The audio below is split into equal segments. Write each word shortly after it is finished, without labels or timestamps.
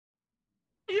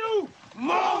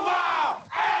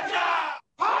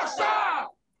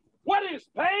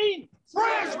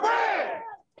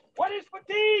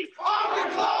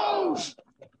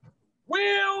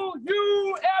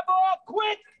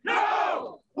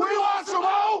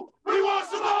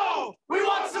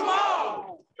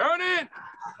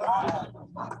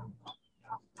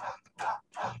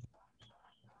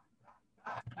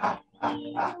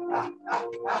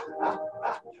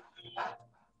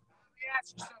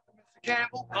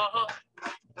Campbell. Uh-huh.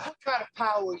 What kind of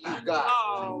power you got?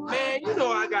 Oh, man, you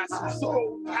know I got some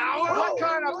soul power. What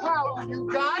kind of power you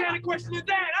What got? kind of question is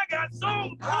that? I got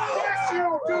soul power. Yes,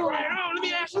 you do. Right on. Let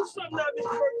me ask you something,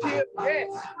 Mr. Kip. Yes.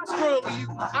 How strong are you?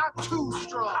 I'm too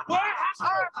strong. What?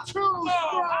 I'm too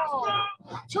strong.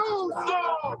 Too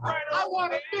strong. Right on. I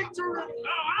want a victory. Oh,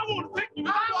 I want to pick you. I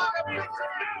want a victory.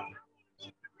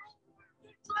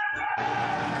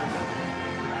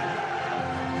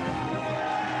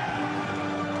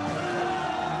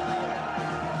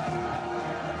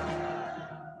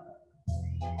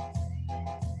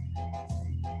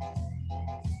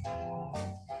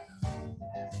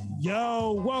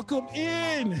 Yo, welcome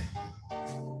in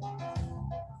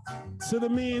to the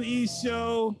Me and E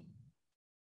Show.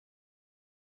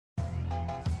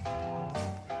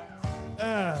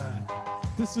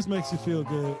 This just makes you feel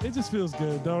good. It just feels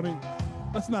good, don't it?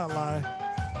 Let's not lie.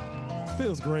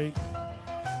 Feels great.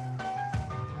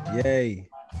 Yay.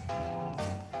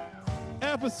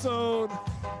 Episode,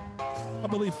 I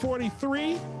believe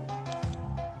 43,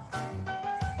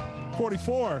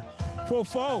 44,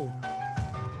 44.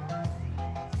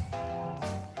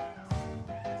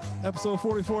 Episode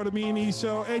 44 of the Me and E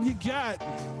Show. And you got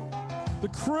the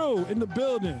crew in the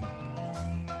building.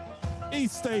 E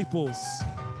Staples,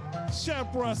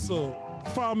 Shep Russell,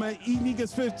 Farm at E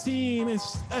Niggas 15, and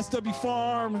SW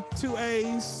Farm, 2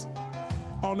 A's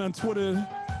on Twitter.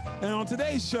 And on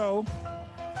today's show,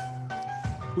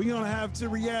 we're going to have to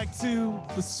react to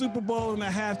the Super Bowl and the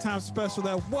halftime special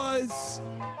that was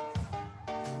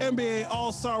NBA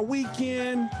All-Star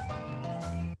Weekend.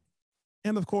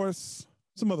 And of course,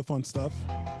 some other fun stuff.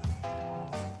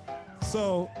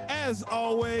 So, as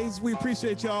always, we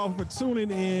appreciate y'all for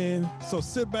tuning in. So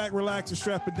sit back, relax, and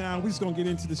strap it down. We're just going to get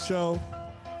into the show.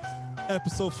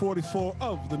 Episode 44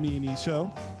 of the Me and E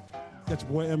Show. Got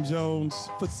your boy M. Jones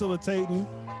facilitating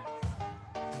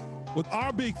with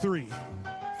our big three.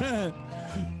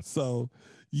 So,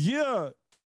 yeah,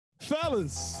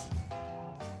 fellas,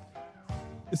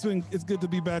 it's good to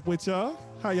be back with y'all.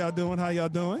 How y'all doing? How y'all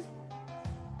doing?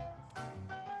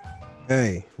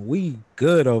 Hey, we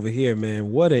good over here,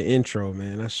 man. What an intro,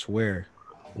 man. I swear.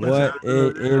 What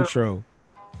an intro.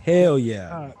 Hell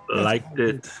yeah. Liked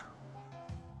it.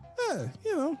 Yeah,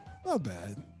 you know, not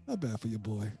bad. Not bad for your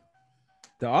boy.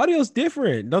 The audio's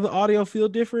different. Doesn't the audio feel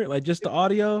different? Like just the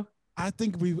audio? I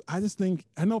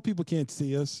know people can't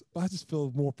see us, but I just feel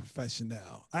more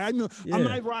professional. I know I'm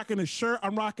not rocking a shirt.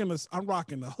 I'm rocking a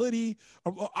hoodie.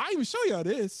 I even show y'all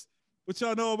this. What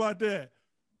y'all know about that?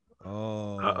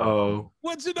 Oh. Uh-oh.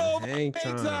 What you know about Hang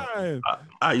hang time? time?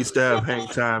 I used to have hang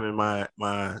time in my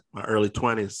early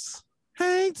 20s.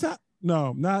 Hang time.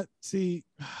 No, not see.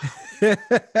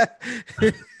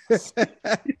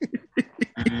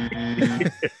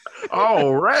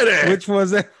 Already. Which was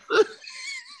that?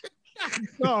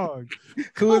 Dog.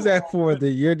 Who was that for?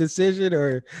 Your decision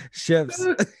or Shep's?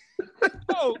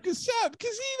 No, because you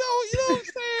know what I'm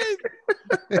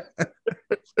saying?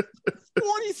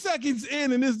 40 seconds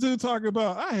in and this dude talking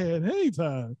about I had hang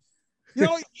time. You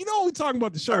know we talking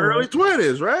about the show. Early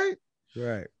 20s, right?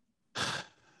 Right.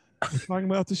 We're talking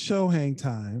about the show Hang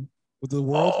Time with the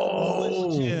world's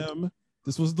smallest gym.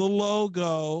 This was the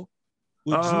logo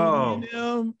with Julian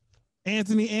M,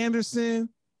 Anthony Anderson.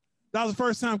 That was the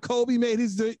first time Kobe made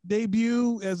his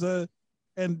debut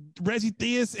and Reggie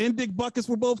Theus and Dick Buckus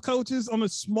were both coaches on the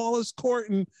smallest court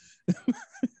in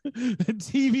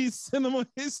TV cinema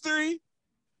history.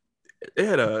 They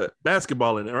had a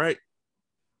basketball in it, right?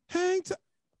 Hang time.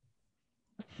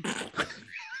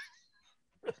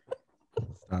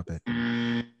 Stop it.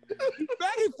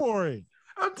 Begging for it.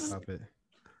 I'm just Stop it.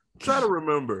 trying to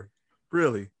remember.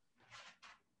 Really.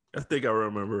 I think I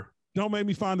remember. Don't make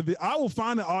me find the video. I will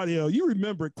find the audio. You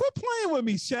remember it. Quit playing with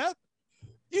me, Shep.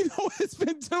 You know it's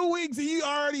been 2 weeks and you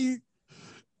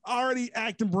already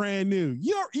acting brand new.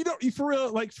 You for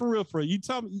real. You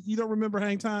tell me you don't remember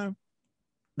Hang Time?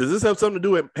 Does this have something to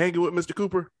do with hanging with Mr.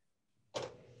 Cooper?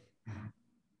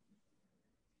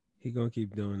 He gonna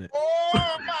keep doing it.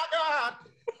 Oh my God!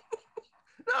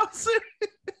 No, seriously.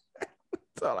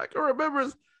 That's all I can remember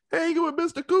is hanging with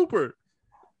Mr. Cooper.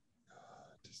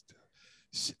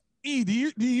 E, do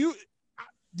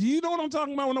you know what I'm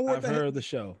talking about when I I've heard of the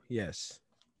show. Yes.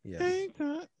 Yeah. Hang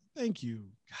Time? Thank you.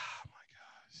 Oh my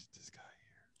gosh, this guy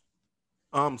here.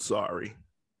 I'm sorry.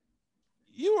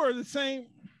 You are the same.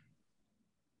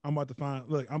 I'm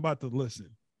about to listen.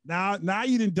 Now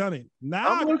you done it. Now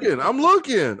I'm looking.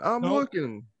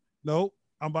 Nope.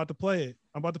 I'm about to play it.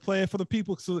 I'm about to play it for the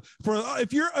people. So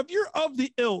if you're of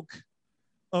the ilk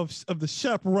of the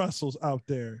Shep Russells out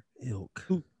there. Ilk.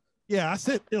 Yeah, I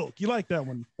said ilk. You like that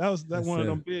one? That was That's one of it.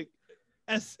 them big.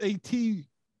 SAT.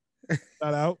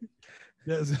 Shout out.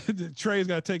 Yes, Trey's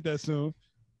got to take that soon.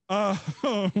 Yeah,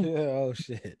 oh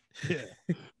shit. Yeah.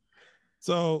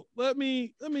 So let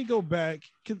me go back.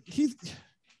 He's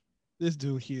this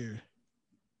dude here.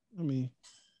 Let me.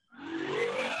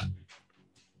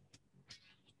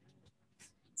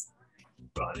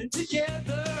 Running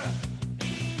together,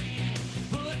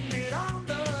 putting it on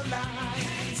the line.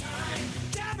 Hang time,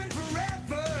 dabbing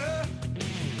forever,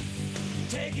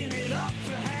 taking it up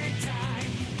for hang time.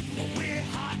 We're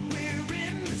hot, we're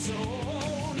in the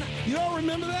zone. You don't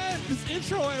remember that? This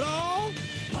intro at all?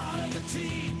 Part of the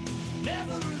team,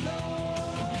 never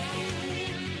alone.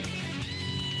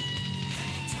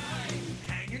 Hang time,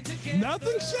 hanging together.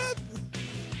 Nothing, Shep?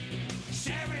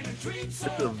 Sharing a dream It's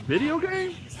a so video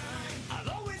game? I'll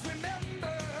always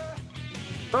remember.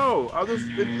 Oh,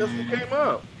 it just came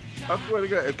up. I swear to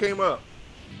God, it came up.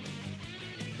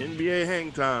 NBA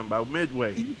Hang Time by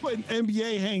Midway. You put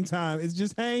NBA hang time. It's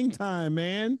just hang time,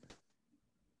 man.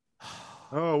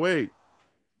 Oh, wait.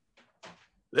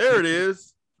 There it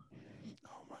is.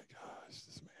 Oh my gosh,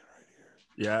 this man right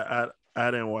here. Yeah,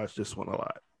 I didn't watch this one a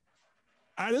lot.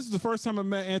 This is the first time I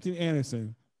met Anthony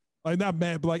Anderson. Like not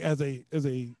met, but like as a,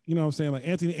 you know what I'm saying? Like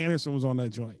Anthony Anderson was on that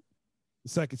joint. The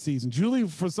second season. Julie,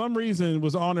 for some reason,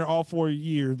 was on there all 4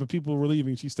 years, but people were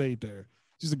leaving. She stayed there.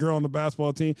 She's a girl on the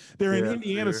basketball team. They're in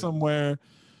Indiana somewhere.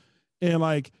 And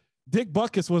like Dick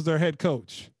Butkus was their head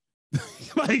coach.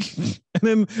 Like, and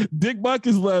then Dick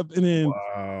Butkus left, and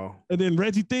then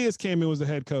Reggie Theus came in was the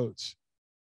head coach.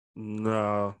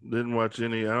 No, didn't watch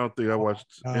any. I don't think I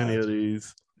watched any of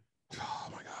these. Oh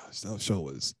my gosh, that show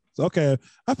was okay.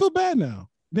 I feel bad now.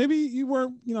 Maybe you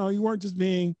weren't just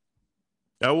being.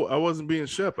 I wasn't being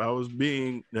Shep. I was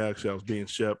being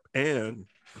Shep, and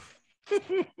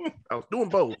I was doing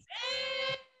both,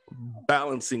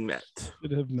 balancing that.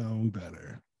 Should have known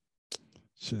better.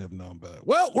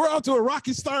 Well, we're off to a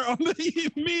rocky start on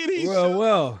the meeting.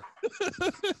 Well.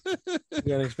 You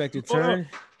got an expected turn.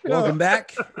 Welcome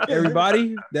back,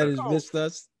 everybody that has missed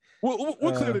us. We'll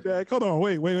clear the deck. Hold on.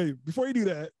 Wait. Before you do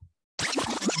that.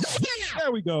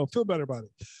 There we go. Feel better about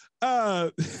it.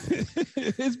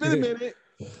 It's been a minute.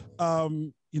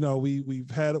 We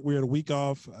had a week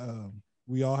off.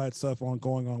 We all had stuff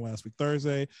going on last week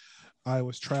Thursday. I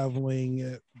was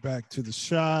traveling back to the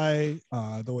Shy,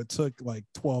 though it took like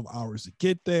 12 hours to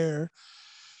get there.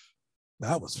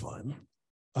 That was fun.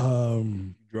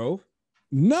 Drove?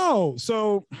 No.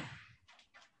 So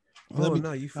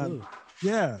you flew.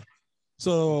 Yeah.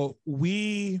 So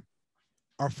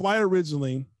our flight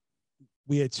originally,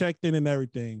 we had checked in and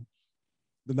everything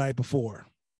the night before.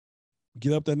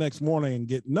 Get up the next morning and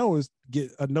get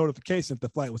a notification that the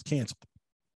flight was canceled.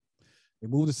 They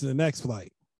moved us to the next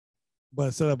flight. But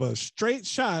instead of a straight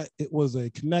shot, it was a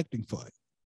connecting flight.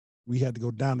 We had to go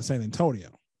down to San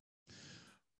Antonio.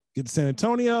 Get to San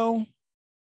Antonio,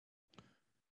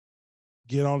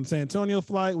 get on the San Antonio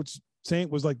flight, which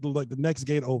was like the next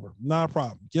gate over. Not a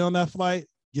problem. Get on that flight,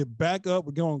 get back up.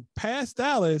 We're going past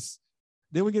Dallas.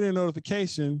 Then we get a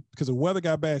notification because the weather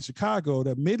got bad in Chicago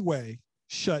that Midway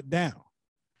shut down.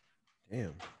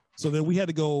 Damn. So then we had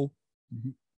to go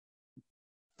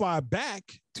fly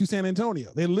back to San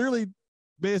Antonio. They literally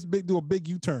do a big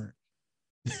U-turn.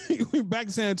 We went back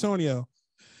to San Antonio,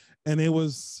 and it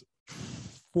was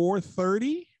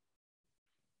 4:30,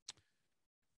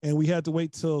 and we had to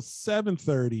wait till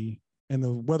 7:30, and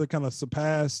the weather kind of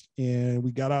surpassed, and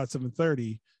we got out at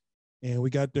 7:30, and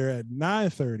we got there at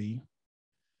 9:30.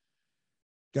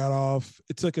 Got off.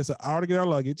 It took us an hour to get our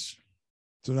luggage,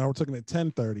 so now we're taking it at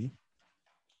 10:30.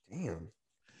 Damn.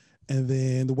 And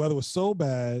then the weather was so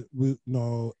bad, we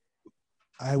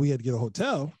had to get a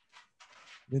hotel.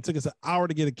 It took us an hour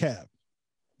to get a cab,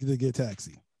 to get a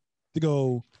taxi, to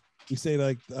go. We stayed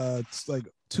it's like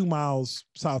 2 miles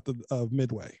south of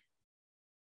Midway.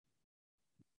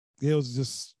 It was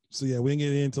just we didn't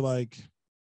get into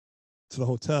to the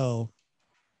hotel.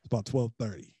 It's about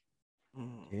 12:30.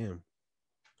 Damn.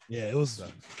 Yeah, it was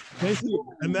basically,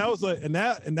 and that was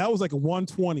like a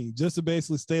 120 just to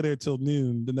basically stay there till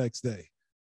noon the next day.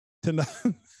 It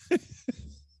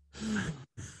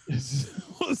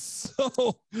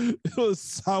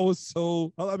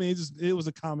was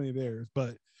a comedy of errors,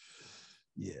 but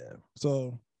yeah.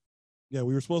 So yeah,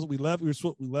 we left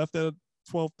at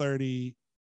 12:30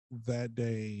 that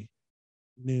day,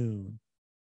 noon.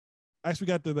 Actually, we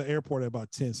got to the airport at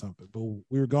about 10 something, but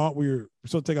we were gone. We were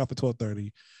supposed to take off at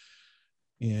 12:30,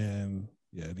 and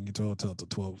yeah, I didn't get to the hotel till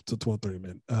 12:30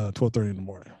 in the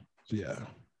morning. So yeah,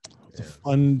 it was a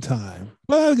fun time,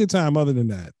 but I had a good time. Other than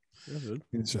that, That's good.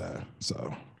 it's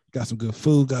so Got some good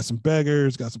food, got some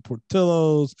burgers, got some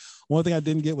Portillos. One thing I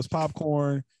didn't get was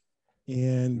popcorn,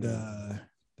 and I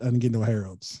didn't get no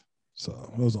Harold's. So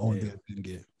that was the only thing I didn't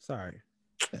get. Sorry.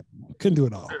 Couldn't do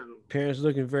it all. Parents Parents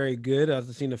looking very good. I've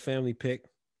seen the family pic.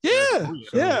 Yeah, So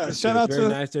yeah. it's Shout out Very to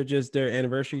nice. They're just their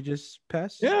anniversary just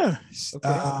passed. yeah. Okay.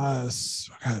 I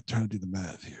gotta try to do the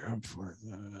math here. I'm for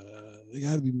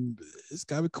it's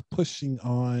gotta be pushing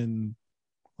on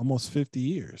almost 50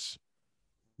 years.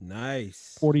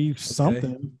 Nice. 40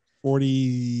 something.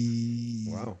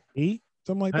 48, Wow.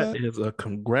 something like that. That is a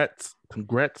congrats.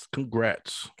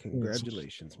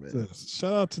 Congratulations, man. So,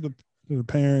 shout out to the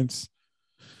parents.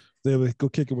 They would go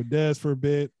kick it with Des for a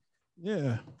bit.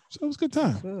 Yeah. So it was a good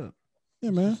time. What's up? Yeah,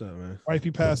 man. What's up, man?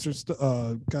 Wifey passed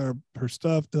got her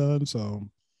stuff done. So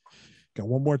got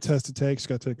one more test to take. She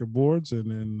got to take her boards,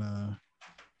 and then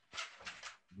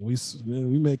we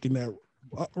making that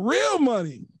real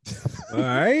money. All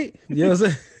right. You know what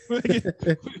I'm saying?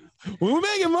 We're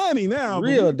making money now.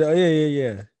 Real though.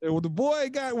 Yeah. And when the boy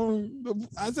got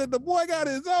I said the boy got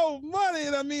his own money,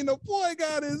 and I mean the boy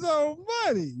got his own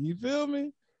money. You feel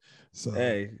me? So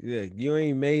Hey, yeah, you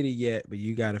ain't made it yet, but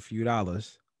you got a few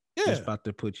dollars. yeah, It's about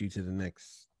to put you to the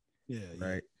next, yeah.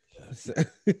 right? So-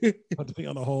 About to be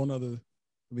on a whole nother.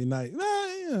 Be nice.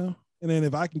 And then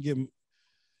if I can get,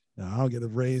 I'll get a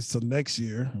raise till next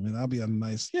year. I mean, I'll be a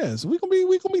nice. Yeah, so we gonna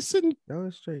be sitting. Y'all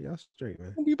straight,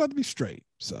 man. We about to be straight.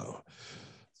 So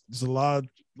there's a lot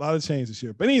of change this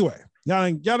year. But anyway, y'all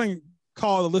didn't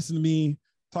call to listen to me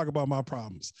talk about my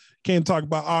problems. Came to talk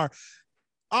about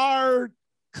our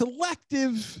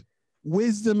collective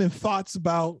wisdom and thoughts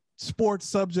about sports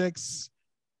subjects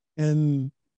and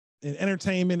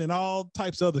entertainment and all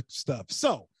types of other stuff.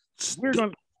 So we're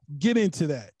gonna get into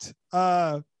that.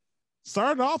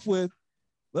 Starting off with,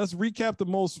 let's recap the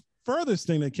most furthest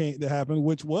thing that happened,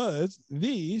 which was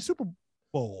the Super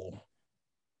Bowl.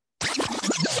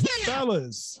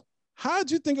 Fellas,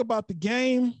 how'd you think about the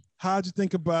game? How'd you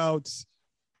think about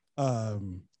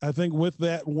I think with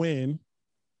that win,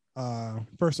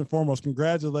 first and foremost,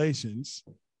 congratulations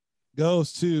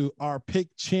goes to our pick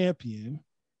champion,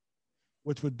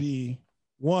 which would be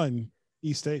one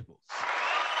E Staples.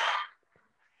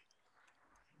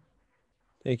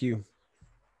 Thank you.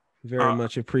 Very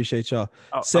much appreciate y'all.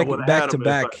 I Second would've back had to them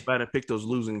back. If I had picked those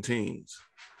losing teams.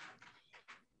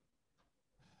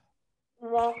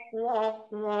 I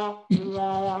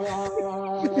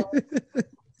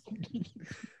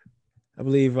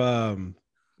believe my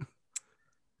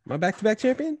back-to-back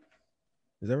champion.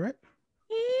 Is that right?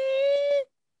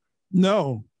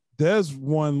 No, Des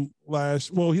won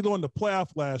last. Well, he won the playoff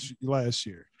last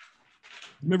year.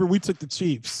 Remember, we took the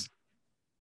Chiefs.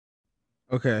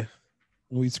 Okay.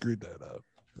 We screwed that up.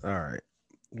 All right.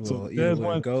 Well, So either there's way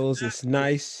one- it goes, it's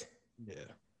nice Yeah.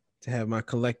 to have my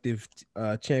collective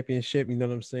championship. You know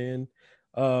what I'm saying?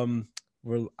 You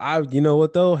know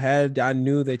what though? Had I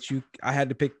knew that I had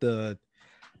to pick the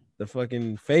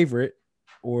fucking favorite,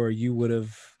 or you would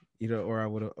have, or I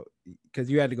would have, because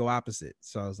you had to go opposite.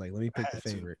 So I was like, let me pick the had to.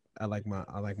 favorite. I like my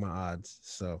odds.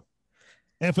 So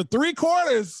And for 3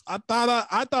 quarters, I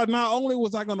thought not only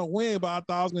was I going to win, but I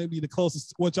thought I was going to be the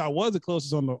closest, which I was the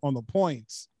closest on the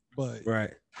points. But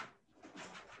right,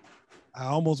 I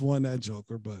almost won that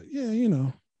Joker. But yeah,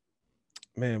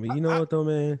 man. But you know what though,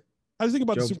 man? I just think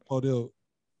about the Joke. Super Bowl deal.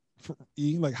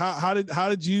 Like how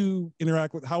did you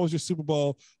interact with? How was your Super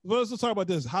Bowl? Let's talk about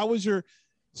this. How was your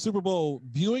Super Bowl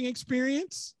viewing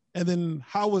experience, and then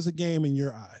how was the game in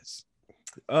your eyes?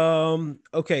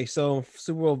 Okay, so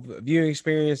Super Bowl viewing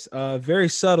experience, very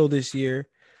subtle this year.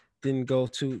 Didn't go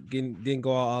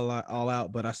all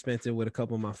out, but I spent it with a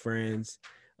couple of my friends,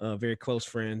 very close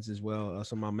friends as well,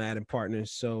 some of my Madden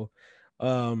partners. So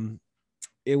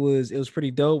it was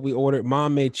pretty dope.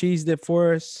 Mom made cheese dip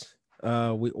for us.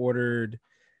 We ordered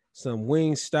some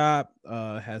Wingstop,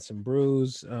 had some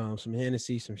brews, some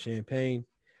Hennessy, some champagne.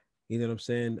 You know what I'm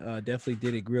saying? Definitely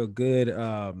did it real good.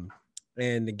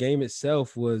 And the game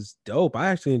itself was dope. I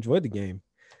actually enjoyed the game.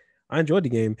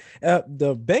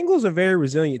 The Bengals are a very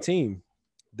resilient team.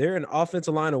 They're an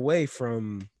offensive line away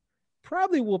from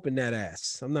probably whooping that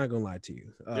ass. I'm not gonna lie to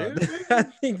you. I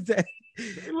think that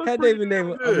had they been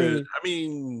able,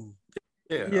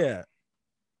 yeah.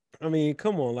 I mean,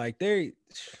 come on, like they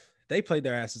played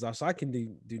their asses off, so I can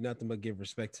do nothing but give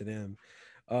respect to them.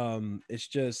 It's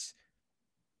just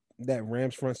that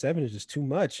Rams front seven is just too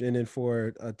much, and then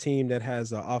for a team that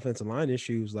has offensive line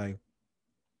issues, like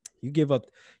you give up.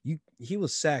 He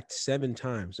was sacked 7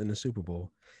 times in the Super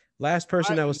Bowl. Last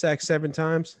person that was sacked 7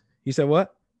 times. You said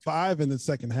what? 5 in the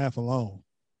second half alone.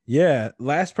 Yeah,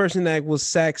 last person that was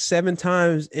sacked 7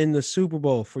 times in the Super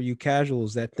Bowl for you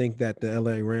casuals that think that the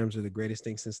LA Rams are the greatest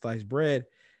thing since sliced bread.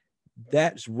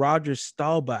 That's Roger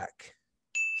Staubach.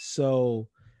 So,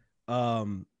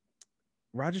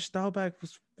 Roger Staubach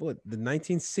was what, the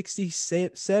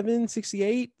 1967,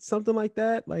 68, something like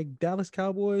that, like Dallas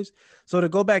Cowboys. So to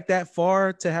go back that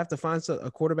far to have to find a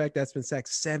quarterback that's been sacked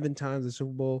 7 times in the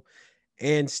Super Bowl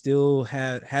and still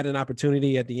had an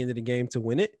opportunity at the end of the game to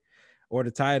win it or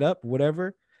to tie it up,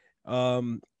 whatever,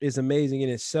 is amazing in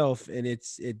itself. And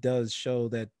it does show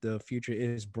that the future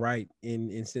is bright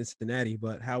in Cincinnati.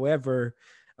 But however,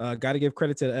 got to give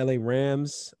credit to the LA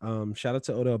Rams. Shout out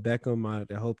to Odell Beckham.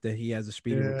 I hope that he has a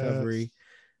speedy recovery.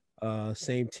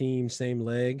 Same team, same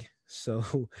leg.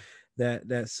 So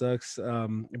that sucks.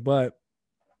 But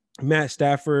Matt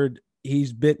Stafford,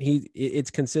 it's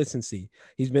consistency.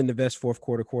 He's been the best fourth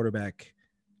quarter quarterback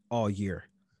all year.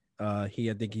 I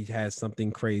think he has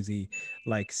something crazy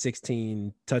like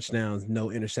 16 touchdowns, no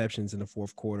interceptions in the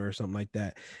fourth quarter or something like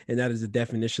that. And that is the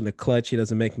definition of clutch. He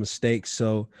doesn't make mistakes.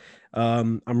 So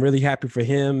I'm really happy for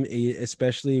him,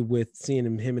 especially with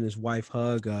seeing him and his wife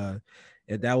hug.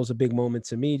 That was a big moment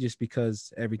to me just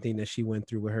because everything that she went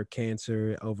through with her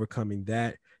cancer, overcoming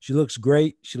that. She looks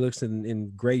great. She looks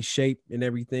in great shape and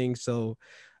everything. So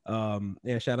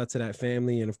yeah, shout out to that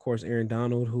family. And of course, Aaron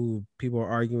Donald, who people are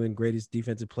arguing greatest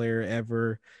defensive player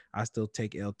ever. I still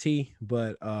take LT,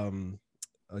 but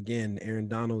again, Aaron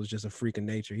Donald is just a freak of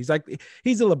nature. He's a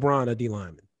LeBron of D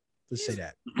lineman. Let's say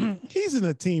that. He's in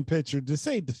a team picture. To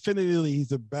say definitively he's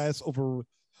the best over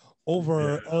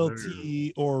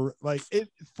LT, or like it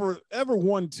forever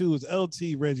 1-2 is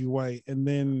LT, Reggie White, and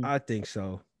then I think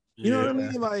so. You know what I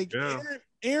mean? Like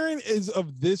Aaron is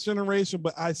of this generation,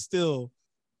 but I still.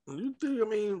 You think? I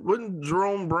mean, wouldn't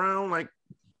Jerome Brown like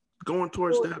going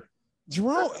towards that?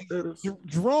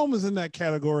 Jerome is in that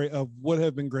category of would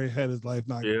have been great had his life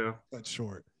not that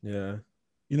short. Yeah,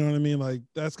 you know what I mean. Like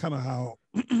that's kind of how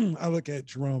I look at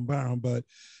Jerome Brown. But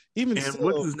even still,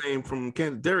 what's his name from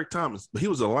Kansas? Derek Thomas. He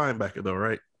was a linebacker though,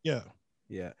 right? Yeah.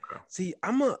 Yeah. See,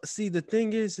 the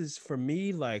thing is for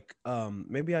me, like,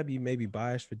 maybe I'd be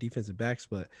biased for defensive backs,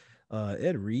 but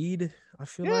Ed Reed, I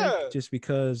feel like just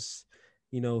because,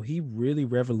 he really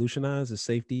revolutionized the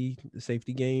safety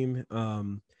game.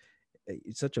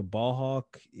 It's such a ball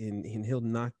hawk and he'll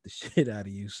knock the shit out of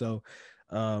you. So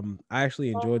I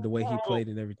actually enjoyed the way he played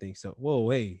and everything. So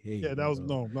hey. Yeah, that was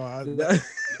no.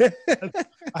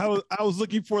 I was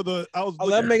looking for the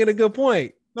I'm making a good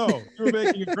point. No, you were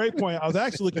making a great point. I was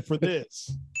actually looking for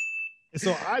this. And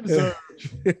so I deserve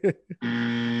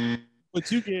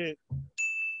what you get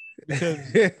because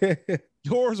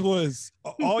yours was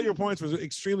all your points was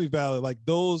extremely valid. Like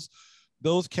those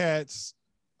cats,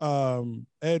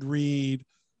 Ed Reed,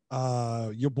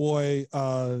 your boy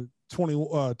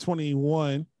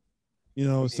 21, you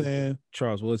know what I'm saying?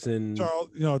 Charles Woodson.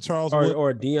 Charles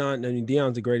or Dion. I mean,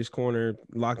 Dion's the greatest corner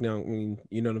lockdown. I mean,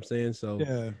 you know what I'm saying? So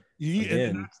yeah.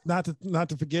 And not to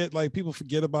forget, like people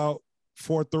forget about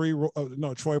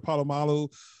 4-3. Troy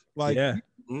Polamalu, like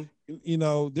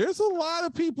there's a lot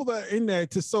of people that are in there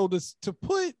to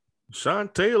put Sean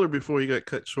Taylor before he got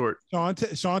cut short. Sean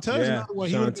Taylor's another one.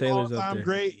 He would be all-time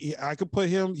great. I could put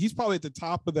him. He's probably at the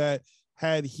top of that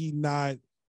had he not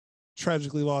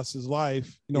tragically lost his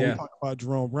life. We talk about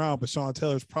Jerome Brown, but Sean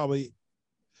Taylor's probably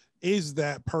is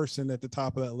that person at the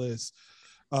top of that list.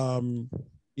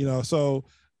 So.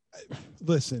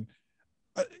 Listen,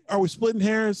 are we splitting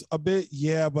hairs a bit?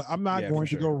 Yeah, but I'm not going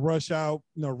to go rush out.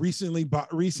 Recently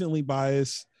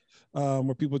biased,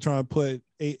 where people are trying to put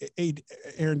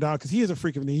Aaron Donald because he is a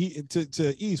freak of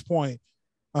to E's point.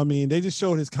 I mean, they just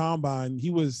showed his combine. He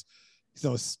was,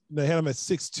 they had him at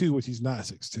 6'2", which he's not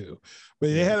 6'2", but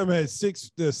they had him at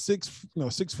 6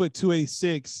 foot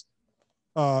 286.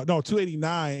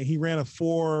 289. And he ran a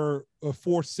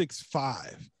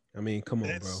 4.65. I mean, come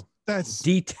on, bro. That's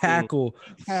D tackle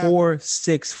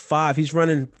 4.65. He's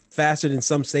running faster than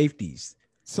some safeties.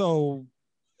 So,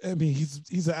 I mean,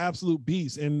 he's an absolute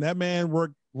beast, and that man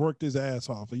worked his ass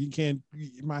off. You can't.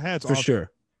 My hat's for off. Sure.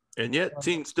 And yet,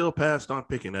 team still passed on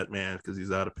picking that man because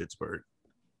he's out of Pittsburgh.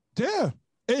 Yeah,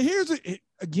 and here's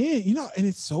again, and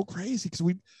it's so crazy because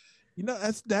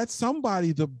that's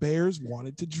somebody the Bears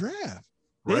wanted to draft.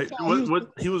 Right.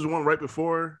 He was one right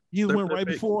before. He went right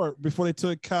before they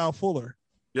took Kyle Fuller.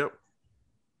 Yep.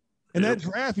 And that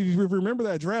draft, if you remember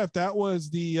that draft, that was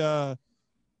the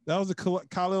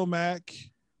Khalil Mack.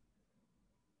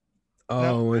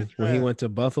 Oh, when he went to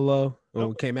Buffalo,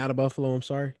 or came out of Buffalo, I'm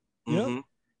sorry. Mm-hmm.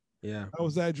 Yeah. That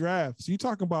was that draft. So you're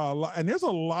talking about a lot, and there's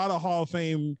a lot of Hall of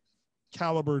Fame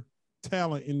caliber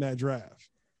talent in that draft.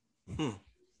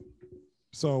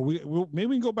 So we'll maybe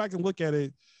we can go back and look at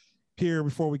it here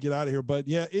before we get out of here. But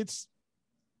yeah,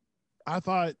 I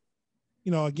thought,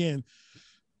 again,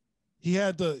 he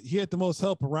had the most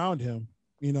help around him.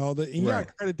 You got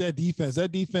to credit that defense.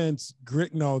 That defense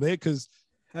grit. Because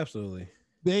Absolutely.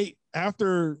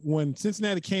 After when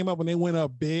Cincinnati came up and they went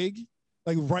up big,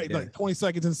 like 20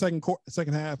 seconds in the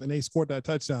second half, and they scored that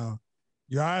touchdown,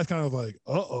 your eyes kind of like,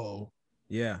 uh-oh.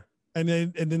 Yeah. And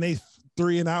then they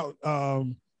 3 and out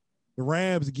the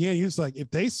Rams again. You're just like, if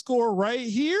they score right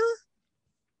here,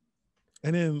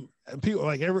 and then people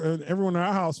like everyone in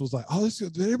our house was like, oh,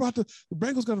 they're about to, the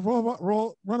Bengals going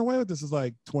to run away with this. Is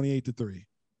like 28-3.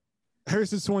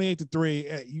 Harrison's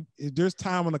 28-3. There's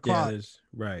time on the clock. Yeah,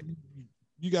 right.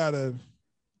 You gotta.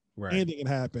 Right. Anything can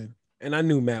happen. And I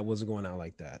knew Matt wasn't going out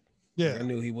like that. Yeah. I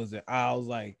knew he wasn't. I was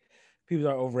like, people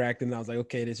are overacting. I was like,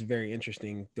 okay, this is very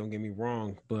interesting. Don't get me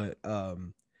wrong, but I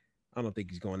don't think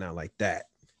he's going out like that.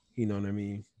 You know what I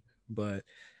mean? But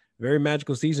very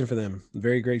magical season for them.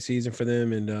 Very great season for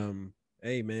them. And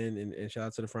hey, man, and shout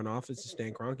out to the front office and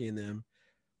Stan Kroenke and them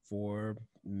for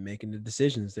making the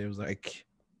decisions. They was like,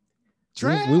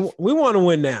 we want to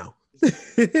win now.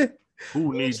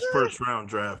 Who needs first round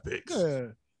draft picks? Yeah.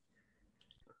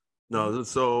 No,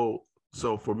 so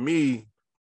for me,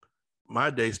 my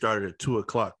day started at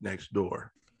 2:00 next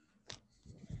door.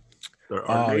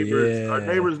 Our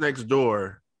neighbors next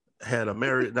door had not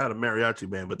a mariachi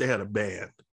band, but they had a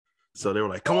band. So they were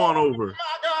like, come on over. My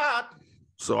God.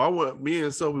 So me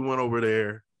and Sophie went over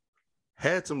there,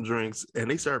 had some drinks, and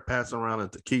they started passing around a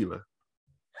tequila.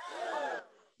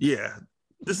 Yeah,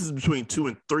 this is between 2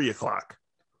 and 3 o'clock.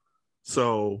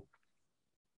 So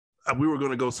we were going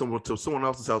to go to someone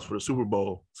else's house for the Super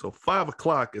Bowl. So 5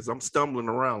 o'clock, as I'm stumbling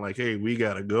around like, hey, we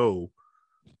got to go.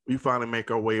 We finally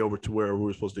make our way over to where we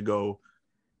were supposed to go.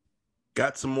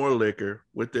 Got some more liquor,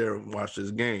 went there and watched this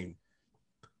game.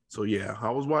 So yeah, I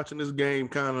was watching this game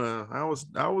kind of, I was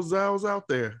out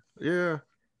there. Yeah.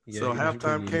 So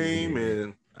halftime came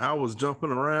and I was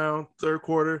jumping around. Third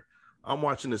quarter, I'm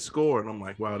watching the score and I'm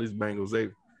like, wow, these Bengals,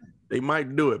 they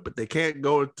might do it, but they can't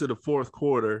go into the fourth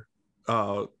quarter.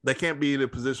 They can't be in a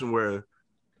position where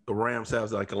the Rams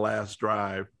have like a last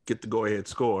drive, get the go-ahead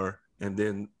score, and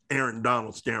then Aaron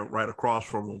Donald staring right across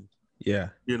from them. Yeah.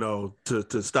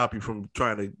 To stop you from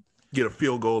trying to get a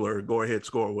field goal or go-ahead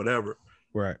score or whatever.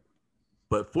 Right.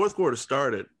 But fourth quarter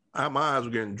started. My eyes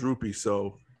were getting droopy,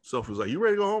 so Sophie was like, you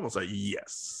ready to go home? I was like,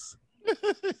 yes.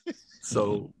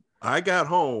 So I got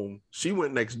home. She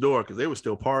went next door because they were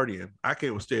still partying. I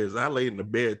came upstairs. I laid in the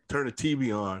bed, turned the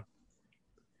TV on.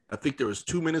 I think there was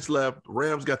 2 minutes left. The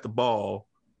Rams got the ball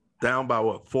down by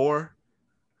 4?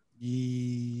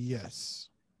 Yes.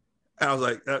 And I was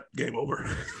like, game over.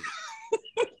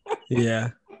 Yeah.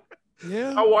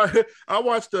 Yeah. I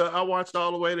watched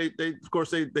all the way. They of course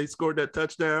they scored that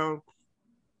touchdown.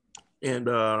 And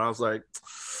I was like,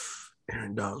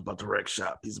 Aaron Donald's about to wreck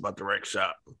shop. He's about to wreck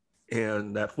shop.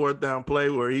 And that fourth down play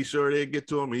where he sure did get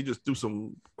to him, he just threw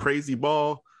some crazy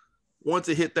ball. Once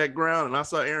it hit that ground and I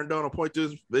saw Aaron Donald point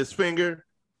to his finger,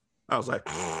 I was like,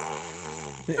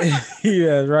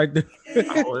 yeah, right there.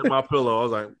 I was in my pillow. I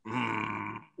was like,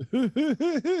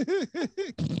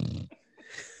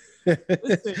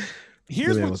 Listen,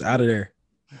 here's Man what was out of there.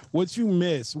 What you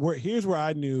miss. Here's where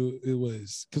I knew it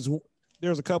was, because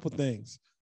there's a couple things.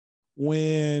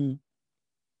 When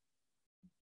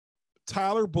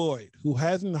Tyler Boyd, who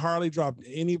hasn't hardly dropped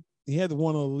any, he had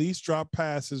one of the least drop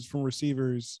passes from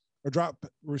receivers or drop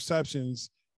receptions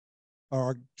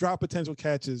or drop potential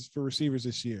catches for receivers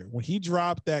this year. When he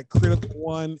dropped that critical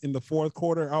one in the fourth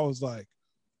quarter, I was like,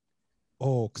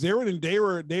 oh, because they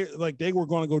were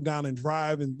going to go down and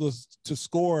drive and to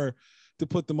score to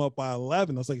put them up by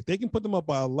 11. I was like, if they can put them up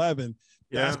by 11,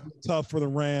 that's tough for the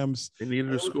Rams. They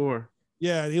needed a score.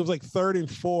 Yeah, it was like 3rd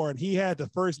and 4, and he had the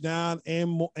first down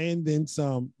and then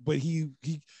some, but he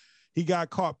got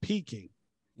caught peeking.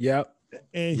 Yep.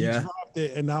 And he dropped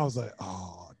it, and I was like,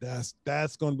 oh,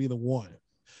 that's going to be the one.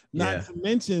 Not to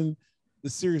mention the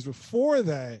series before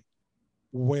that,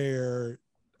 where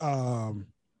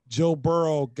Joe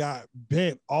Burrow got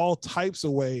bent all types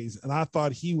of ways, and I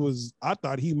thought he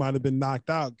might have been knocked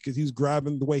out because he was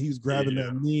grabbing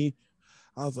that knee.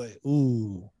 I was like,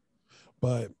 ooh,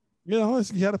 but you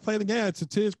had to play the game.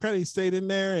 To his credit, he stayed in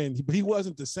there, but he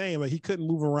wasn't the same. Like he couldn't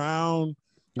move around.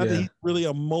 I think he's really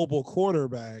a mobile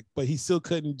quarterback, but he still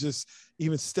couldn't just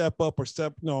even step up or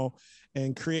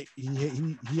and create.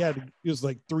 He was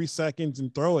like 3 seconds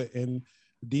and throw it, and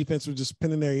the defense was just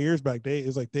pinning their ears back.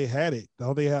 It's like they had it.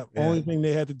 Only thing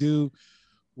they had to do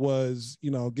was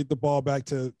get the ball back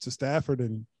to Stafford,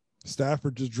 and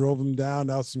Stafford just drove him down.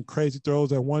 That was some crazy throws.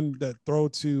 That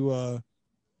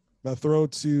throw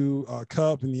to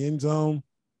Cup in the end zone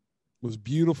was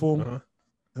beautiful. Uh-huh.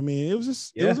 I mean, it was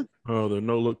just Yeah. Oh, the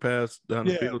no look pass down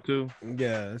the Yeah. field too.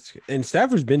 Yeah, and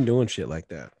Stafford's been doing shit like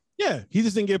that. Yeah, he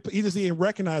just didn't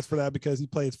recognized for that because he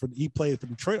played for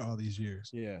Detroit all these years.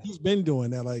 Yeah. He's been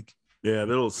doing that, like, Yeah, the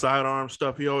little sidearm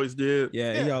stuff he always did.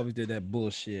 Yeah, he always did that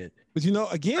bullshit. but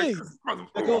again,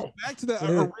 that goes back to the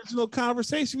Yeah. original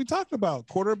conversation we talked about.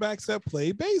 Quarterbacks that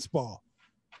play baseball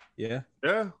Yeah.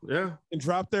 Yeah, and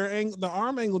drop the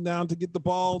arm angle down to get the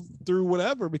ball through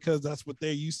whatever, because that's what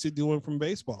they're used to doing from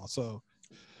baseball. So,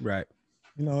 Right.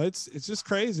 it's just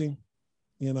crazy,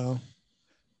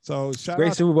 So shout Great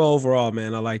out. Super Bowl overall,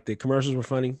 man. I liked it. Commercials were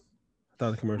funny. I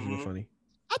thought the commercials were funny.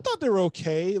 I thought they were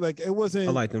okay. Like, it wasn't.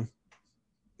 I liked them.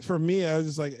 For me, I was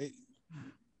just like, it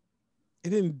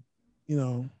didn't.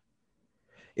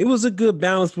 It was a good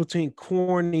balance between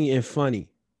corny and funny.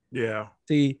 yeah.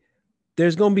 See,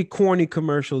 there's gonna be corny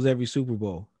commercials every Super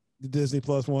Bowl, The Disney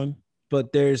Plus one. but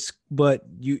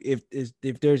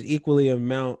if there's equally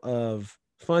amount of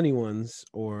funny ones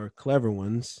or clever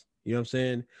ones, you know what I'm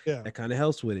saying? Yeah. That kind of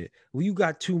helps with it. Well, you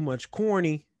got too much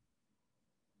corny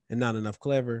and not enough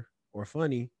clever or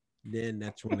funny, then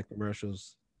that's when the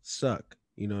commercials suck.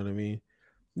 You know what I mean?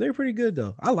 They're pretty good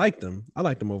though. I like them. I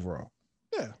like them overall.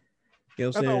 Yeah. You know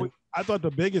what I'm saying? I thought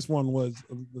the biggest one was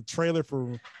the trailer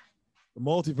for the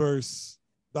multiverse,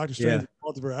 Doctor Strange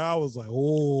multiverse. I was like,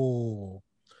 oh.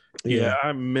 Yeah,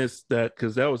 I missed that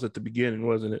because that was at the beginning,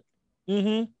 wasn't it?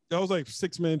 Mm-hmm. That was like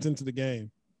 6 minutes into the game,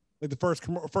 like the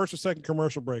first or second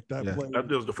commercial break. That Yeah. played. That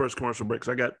was the first commercial break.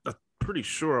 So I'm pretty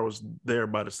sure I was there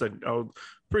by the second. I was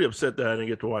pretty upset that I didn't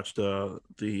get to watch the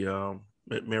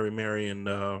Mary and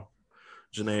Janae.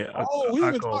 Oh, we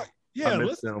even Aiko. talk. Yeah, I let's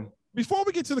missed them. before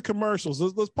we get to the commercials,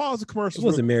 let's pause the It commercials.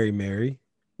 wasn't Mary.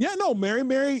 Yeah, no, Mary.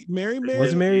 Wasn't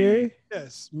Mary?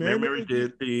 Yes, Mary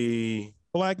did the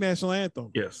Black National Anthem.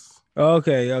 yes.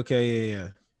 Okay, yeah.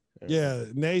 Yeah,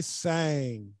 and they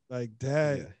sang like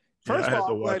that. Yeah. First Yeah, I had of to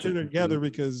all, I'm glad watch they're it. together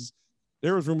because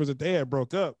there was rumors that they had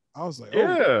broke up. I was like, oh,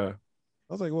 Yeah.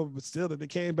 I was like, well, but still that they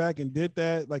came back and did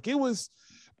that. Like, it was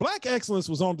Black excellence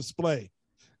was on display,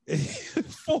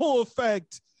 full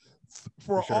effect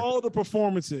for sure. all the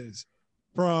performances,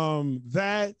 from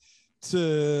that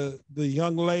to the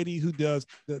young lady who does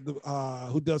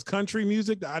who does country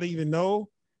music that I didn't even know.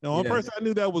 The only Yeah. person I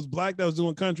knew that was Black that was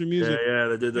doing country music. Yeah,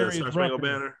 they did the Darius Star Spangled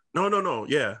Rucker. Banner. No.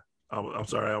 Yeah. I'm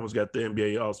sorry. I almost got the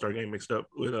NBA All-Star game mixed up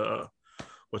with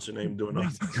what's your name doing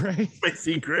Macy Gray.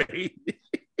 Macy Gray.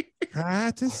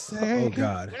 Tried to say. Oh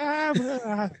God.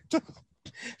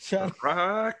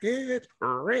 Rocket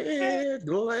red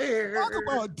glare. Talk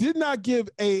about did not give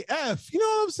a F. You know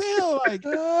what I'm saying? Like,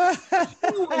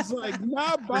 he was like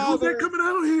not Like, who's that bothered. coming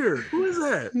out here? Who is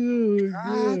that?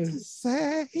 Tried to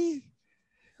say.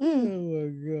 Oh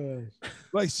my gosh.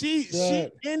 Like she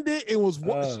ended and was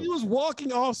she was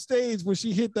walking off stage when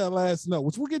she hit that last note,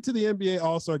 which we'll get to the NBA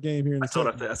All-Star game here in a I told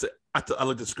second. her, I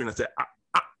looked at the screen. I said,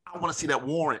 I want to see that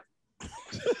warrant.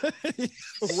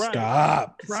 Right.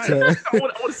 Stop. Right. I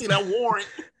want to see that warrant.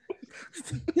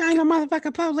 You ain't no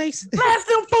motherfucking police. Blast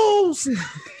them fools.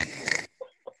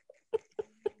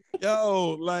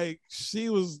 Yo, like she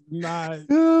was not.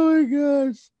 Oh my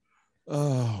gosh.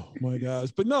 Oh my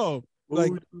gosh. But no,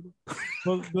 like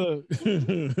but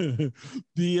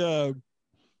the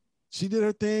she did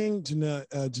her thing.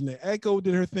 Janae Echo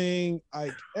did her thing.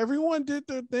 Like everyone did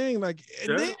their thing. Like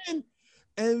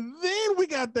and then we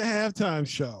got the halftime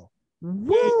show.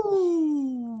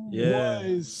 Woo! Yeah.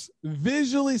 Was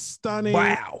visually stunning.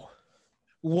 Wow.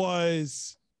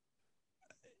 Was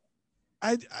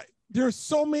I there's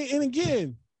so many, and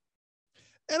again,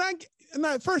 and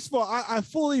I first of all, I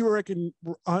fully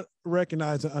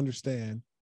recognize and understand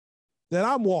that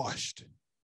I'm washed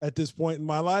at this point in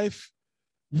my life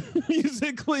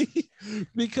musically,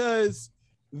 because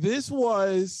this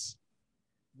was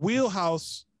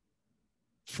wheelhouse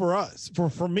for us,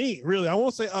 for me, really. I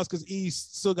won't say us because E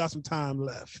still got some time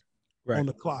left on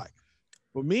the clock.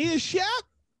 But me and Shaq,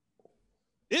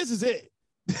 this is it.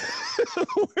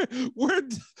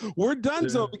 we're done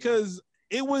so, because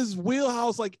it was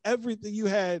wheelhouse, like everything you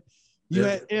had. You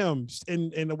had M's,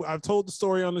 and I've told the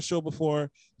story on the show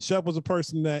before. Shep was a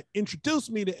person that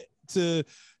introduced me to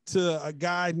a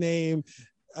guy named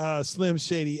Slim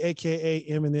Shady, aka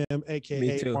Eminem,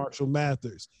 aka Marshall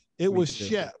Mathers. It was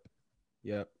Shep.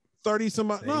 Yep. 30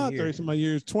 some odd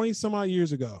years, 20 some odd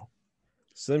years ago.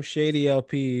 Some Shady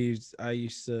LPs. I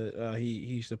used to he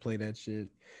used to play that shit.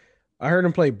 I heard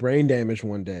him play Brain Damage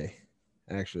one day,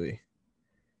 actually.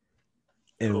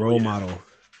 And Role Model.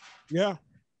 Yeah.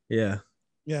 Yeah.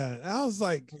 Yeah, I was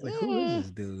like, Like, who is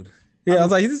this dude? Yeah, I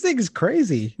was like, this thing is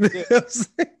crazy.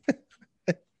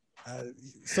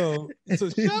 So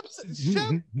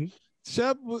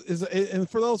Shep is, and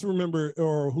for those who remember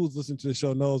or who's listening to the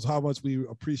show knows how much we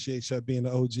appreciate Shep being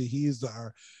the OG. He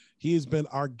has been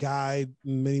our guide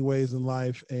in many ways in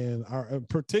life, and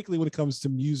particularly when it comes to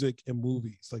music and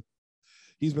movies. Like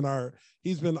he's been our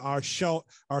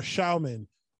showman,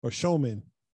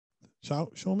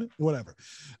 whatever.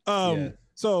 Yeah.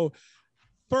 So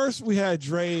first we had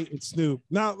Dre and Snoop.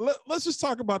 Now let's just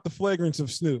talk about the flagrance of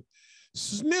Snoop.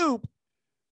 Snoop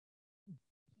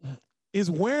is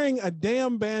wearing a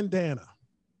damn bandana.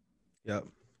 Yep.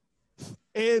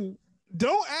 And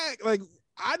don't act like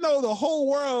I know the whole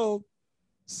world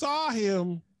saw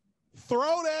him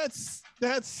throw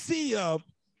that C up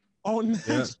on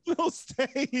national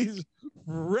stage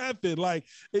repping. Like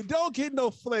it don't get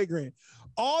no flagrant.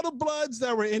 All the Bloods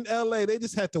that were in LA, they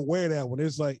just had to wear that one.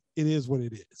 It's like, it is what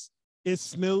it is. It's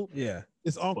Snoop. Yeah.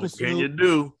 It's Uncle What Snoop. can you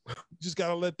do? You just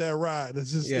gotta let that ride.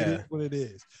 It's just it is what it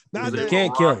is. Not They that were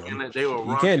can't kill rocking him. it. They were You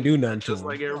rocking can't do it nothing to just him.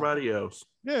 like everybody else.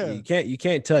 yeah. You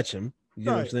can't touch him. You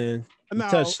know what I'm Right. saying? You Now-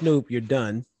 touch Snoop, you're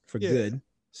done for Yeah. good.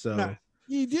 So Now,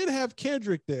 you did have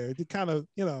Kendrick there to kind of,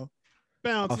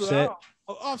 bounce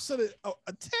offset it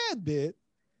a tad bit.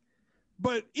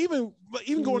 But even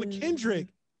going to Kendrick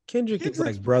is Kendrick's-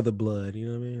 like brother blood, you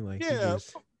know what I mean? Like he Yeah,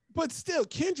 just- but still,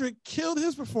 Kendrick killed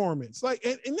his performance. Like,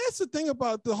 and that's the thing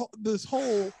about this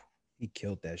whole he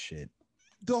killed that shit.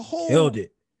 killed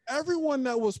it. Everyone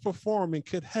that was performing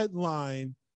could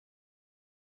headline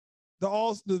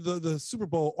the Super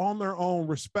Bowl on their own,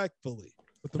 respectfully,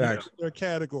 with their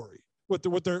category, with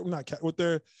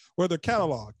their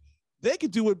catalog. They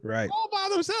could do it Right. all by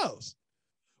themselves.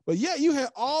 But yeah, you had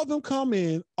all of them come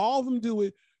in, all of them do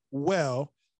it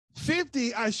well.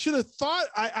 50, I should have thought.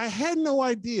 I had no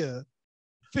idea.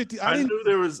 50, I knew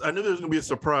there was gonna be a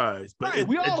surprise, but Right,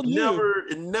 we all knew.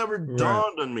 it never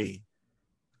dawned on me.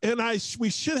 And we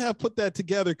should have put that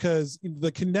together because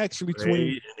the connection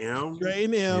between Dre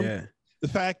and him, Yeah. the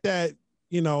fact that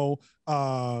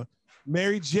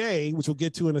Mary J, which we'll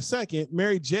get to in a second,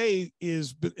 Mary J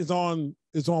is on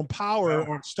Power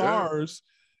on Stars,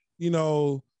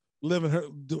 living her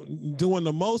doing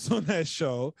the most on that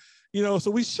show,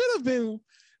 so we should have been,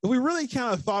 if we really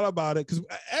kind of thought about it, because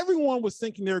everyone was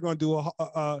thinking they were going to do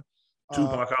a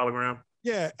Tupac hologram.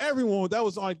 Yeah, everyone, that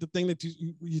was like the thing that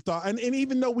you thought, and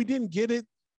even though we didn't get it,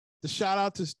 the shout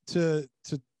out to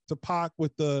Pac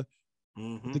with the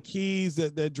keys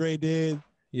that Dre did.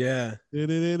 Yeah.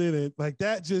 Like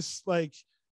that, just like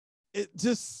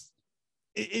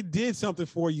it did something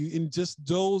for you in just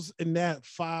those in that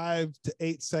 5 to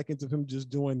 8 seconds of him just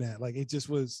doing that. Like it just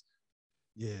was,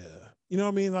 yeah. You know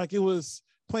what I mean? Like it was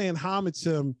playing homage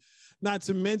to him, not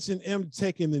to mention him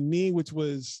taking the knee, which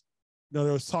was, there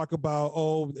was talk about,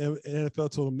 the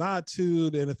NFL told him not to,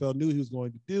 the NFL knew he was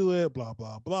going to do it, blah,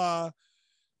 blah, blah.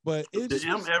 But did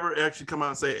him ever actually come out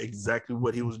and say exactly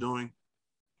what he was doing?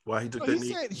 Why he took that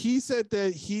knee? He said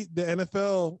that the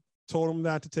NFL told him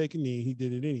not to take a knee. He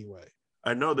did it anyway.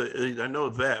 I know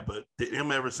that, but did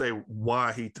him ever say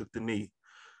why he took the knee?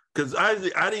 Because I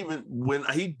didn't even, when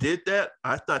he did that,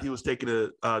 I thought he was taking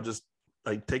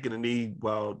taking a knee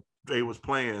while Dre was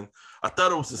playing. I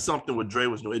thought it was just something what Dre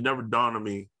was doing. It never dawned on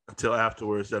me until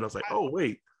afterwards that I was like, oh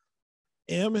wait.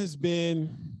 M has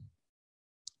been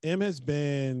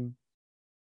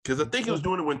because I think he was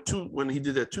doing it when he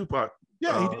did that Tupac.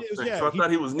 Yeah, he did. So I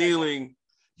thought he was kneeling.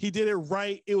 He did it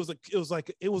right. It was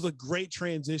a great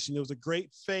transition. It was a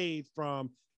great fade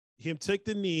from him took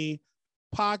the knee.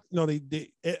 Pac,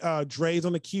 Dre's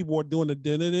on the keyboard doing the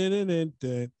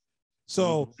din.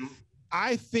 So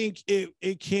I think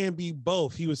it can be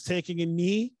both. He was taking a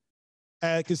knee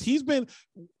because he's been,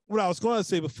 what I was going to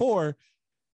say before,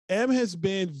 M has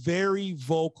been very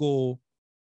vocal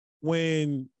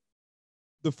when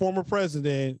the former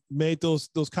president made those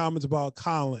comments about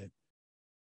Colin.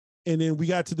 And then we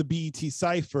got to the BET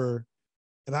Cypher,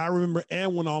 and I remember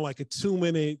M went on like a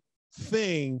 2-minute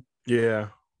thing. Yeah.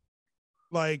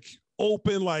 Like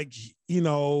open, like,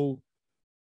 and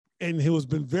he was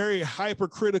been very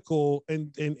hypercritical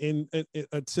and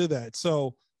to that.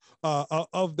 So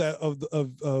of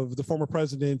the former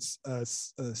president's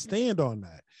stand on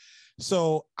that.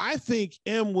 So I think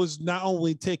M was not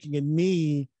only taking a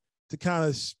knee to kind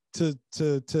of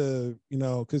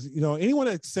because anyone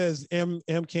that says M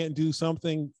can't do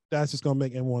something, that's just gonna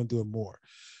make M want to do it more.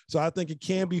 So I think it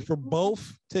can be for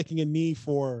both, taking a knee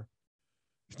for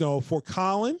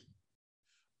Colin,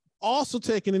 also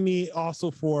taking a knee also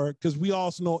for, because we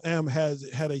also know M has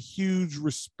had a huge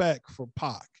respect for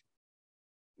Pac.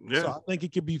 Yeah. So I think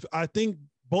it could be. I think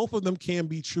both of them can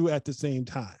be true at the same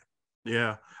time.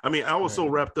 Yeah, I mean, I was so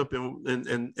wrapped up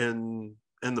in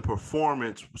the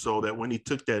performance, so that when he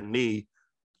took that knee,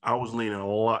 I was leaning a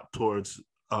lot towards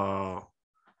Pac,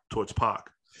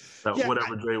 that Yeah,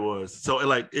 whatever Dre was. So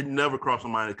it never crossed my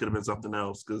mind it could have been something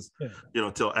else because Yeah.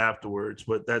 till afterwards.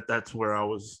 But that's where I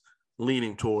was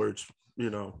leaning towards.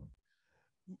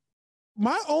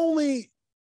 My only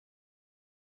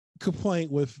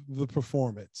complaint with the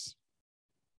performance.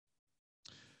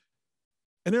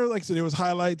 And there, like I said, there was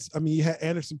highlights. I mean, you had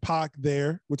Anderson .Paak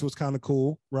there, which was kind of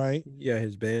cool, right? Yeah,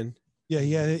 his band. Yeah,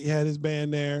 he had his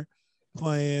band there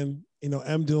playing.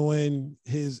 M doing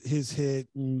his hit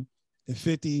and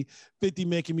 50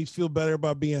 making me feel better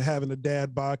about having a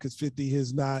dad bod because 50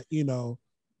 is not.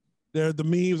 The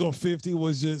memes on 50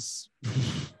 was just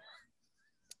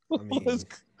was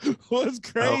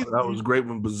crazy. That was great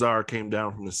when Bizarre came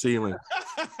down from the ceiling.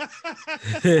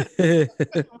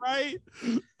 Right?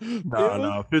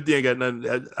 No, 50 ain't got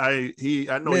nothing. I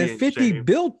know Man, he ain't 50 shamed.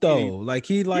 built though. Like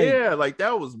he Yeah, like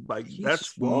that was like He's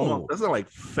that's swole. that's not like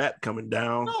fat coming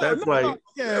down. No, that's no, like no.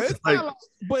 Yeah, that's it's like not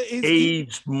but it's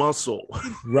aged muscle.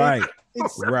 right.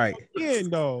 it's Right. again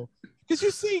though. Because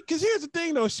here's the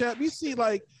thing though, Shep. You see,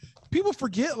 like people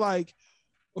forget like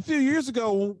a few years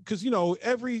ago, because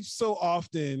every so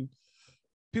often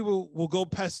people will go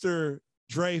pester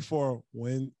Dre for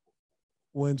when's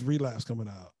Relapse coming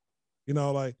out.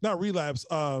 Like not Relapse.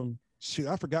 Shoot,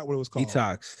 I forgot what it was called.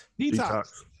 Detox.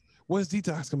 When's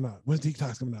Detox coming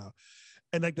out?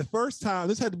 And like the first time,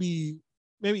 this had to be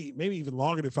maybe even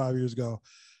longer than 5 years ago.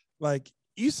 Like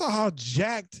you saw how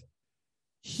jacked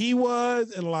he was,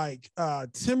 and like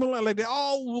Timberland, like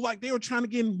they were trying to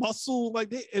get in muscle,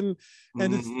 like and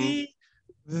to see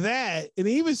that, and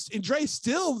Dre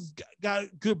still got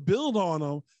good build on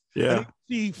him. Yeah. And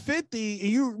see 50, and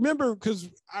you remember, because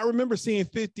I remember seeing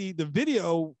 50, the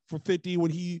video for 50 when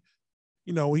he,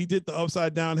 when he did the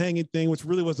upside down hanging thing, which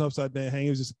really wasn't upside down hanging, it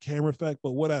was just a camera effect,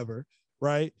 but whatever,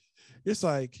 right? It's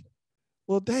like,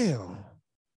 well, damn.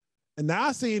 And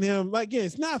now seeing him, like, again,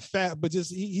 it's not fat, but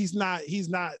just he's not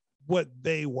what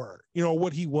they were,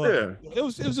 what he was. Yeah. It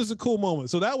was just a cool moment.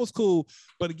 So that was cool.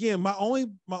 But again, my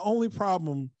only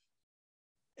problem,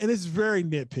 and it's very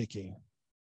nitpicking.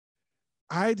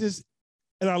 I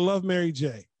love Mary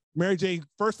J. Mary J,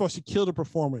 first of all, she killed the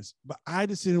performance, but I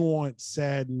just didn't want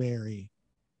Sad Mary.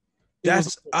 Thank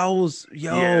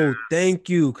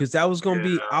you. Cause that was gonna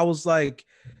be, I was like,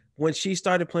 when she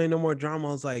started playing No More Drama,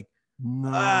 I was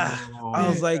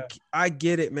like, I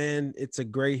get it, man. It's a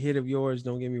great hit of yours.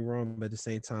 Don't get me wrong, but at the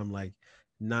same time, like,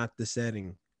 not the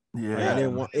setting. Yeah. Like, I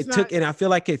didn't want it and I feel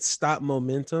like it stopped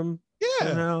momentum. Yeah.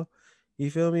 Somehow. You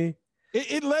feel me?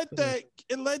 It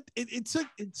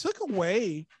took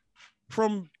away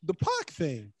from the Pac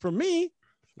thing for me,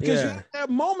 because you had that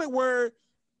moment where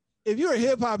if you're a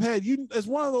hip hop head, it's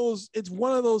one of those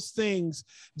things.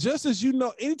 Just as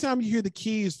anytime you hear the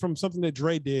keys from something that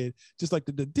Dre did, just like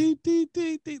the dee dee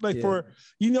dee dee, like for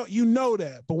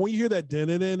that. But when you hear that dun,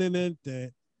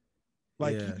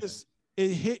 like you just it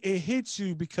hits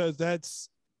you because that's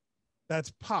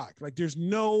Pac. Like there's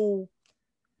no,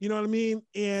 you know what I mean?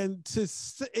 And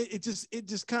it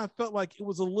just kind of felt like it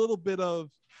was a little bit of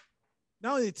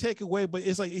not only to take away, but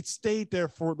it's like it stayed there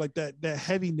for like that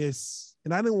heaviness.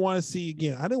 And I didn't want to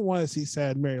see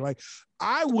Sad Mary. Like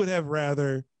I would have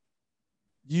rather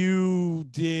you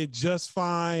did Just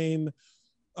Fine,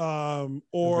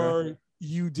 or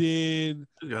you did.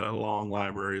 She got a long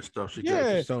library of stuff. She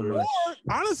Yeah, so much. or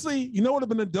honestly, you know what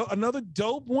would have been another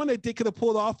dope one that they could have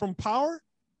pulled off from Power?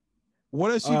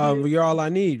 What else you did? You're All I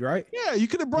Need, right? Yeah, you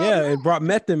could have brought Yeah, it brought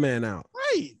Method Man out.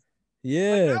 right.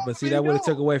 Yeah, Like, but see, that would have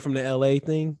took away from the LA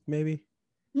thing, maybe.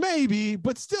 Maybe,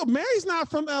 but still, Mary's not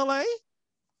from LA.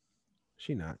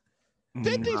 She not.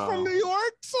 50's from New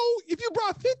York. So if you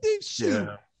brought 50, shoot.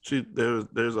 Yeah.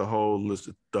 There's a whole list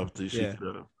of stuff that she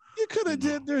could have. You could have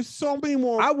did. There's so many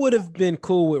more. I would have been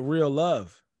cool with Real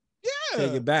Love. Yeah.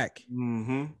 Take it back.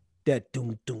 Mm-hmm. That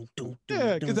doom doom doom.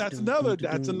 Yeah, because that's another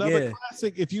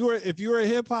classic. If you were a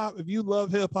hip hop, if you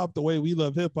love hip hop the way we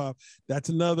love hip hop, that's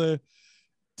another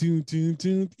doom doom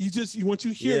doom. Once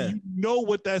you hear, you know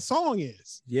what that song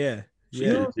is. Yeah. She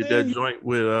Yeah. did that joint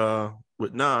with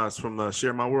Nas from the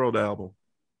Share My World album.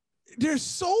 There's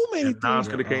so many And Nas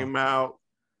could have came out.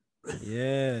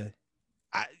 Yeah.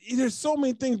 There's so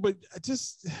many things, but I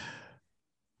just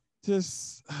I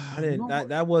didn't.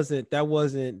 That wasn't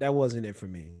it for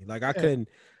me. Like I couldn't.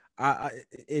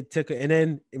 It took, and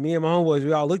then me and my homeboys,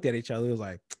 we all looked at each other. It was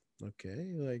like,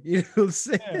 okay, like you know what I'm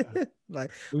saying. Yeah.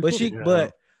 Like,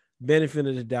 but benefit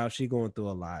of the doubt, she going through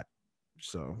a lot.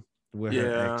 So with her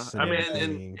Yeah, ex and I mean,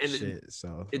 everything. and Shit.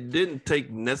 So it didn't take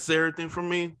necessary everything from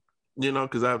me,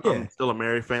 because Yeah. I'm still a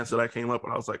Mary fan. So that came up,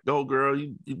 and I was like, "Go, girl,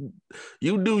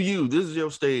 you do you. This is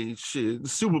your stage, shit,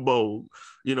 Super Bowl,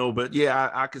 But yeah,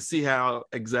 I could see how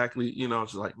exactly,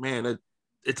 it's like, man,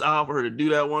 it's odd for her to do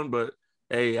that one, but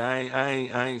hey,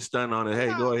 I ain't stunned on it. Hey,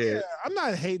 go ahead I'm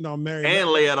not hating on Mary. and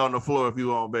lay it on the floor if you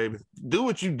want, baby. Do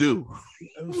what you do.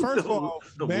 First of all,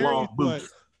 The Mary's long what,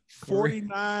 boots.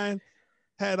 49,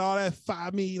 had all that thigh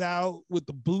meat out with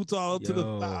the boots all to the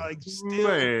Yo. thigh, like still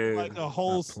Man. like a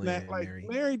whole Stop playing, snack. Like Mary.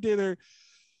 Mary did her,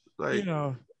 Like,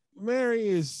 Mary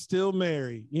is still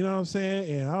Mary. You know what I'm saying?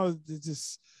 And I was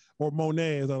just, or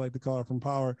Monet, as I like to call her from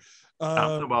Power. I'm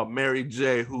talking about Mary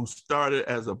J., who started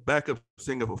as a backup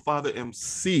singer for Father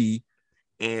MC,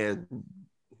 and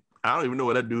I don't even know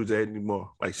what that dude's at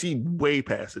anymore. Like, she way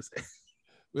passes,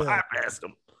 Yeah. bypassed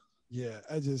him. Yeah,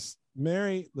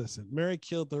 Mary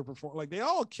killed her performance. Like, they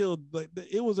all killed. Like,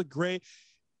 it was a great.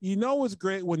 What's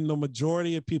great when the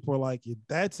majority of people are like,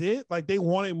 "That's it." Like, they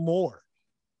wanted more.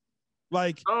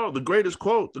 Like, Oh, the greatest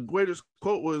quote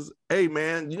was, "Hey,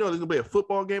 man, there's gonna be a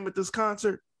football game at this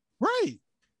concert." right.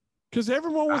 Because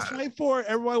everyone was hyped for it.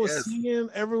 Everyone was Yes. singing.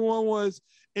 Everyone was,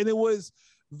 and it was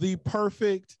the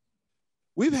perfect.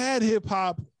 We've had hip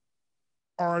hop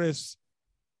artists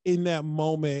in that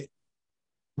moment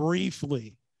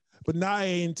briefly, but not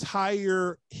an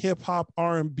entire hip hop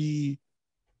R&B,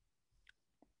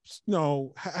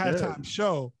 halftime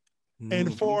show. And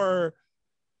Mhm. for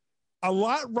a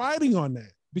lot riding on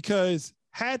that, because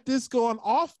had this gone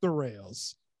off the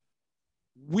rails,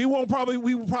 we probably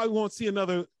won't see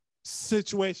another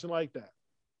situation like that,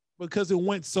 because it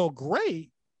went so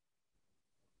great.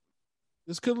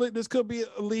 This could be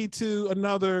a lead to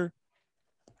another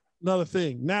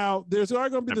thing. Now there's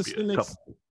going to be That'd this be a next,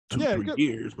 couple, 2-3 good.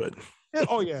 years, but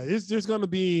there's going to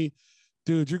be,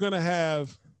 dude. You're going to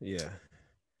have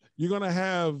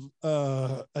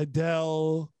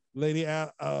Adele, Lady.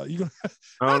 You're gonna.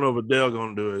 I don't know if Adele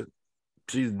gonna do it.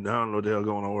 I don't know what the hell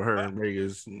going on with her in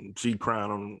Vegas, and she crying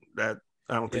on that.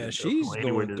 I don't think yeah, Adele's she's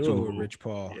anywhere going near the through it Super with Bowl. Rich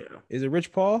Paul. Yeah. Is it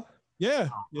Rich Paul? Yeah.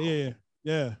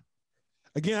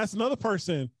 Again, that's another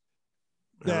person.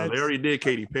 They already did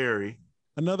Katy Perry.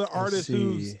 Another artist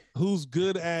see. who's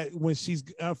good at when she's,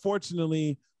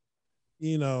 unfortunately,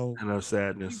 And her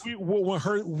sadness.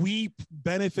 we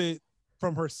benefit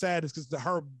from her sadness, because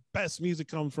her best music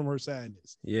comes from her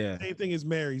sadness. Yeah. Same thing as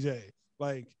Mary J.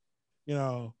 Like,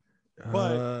 but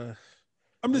But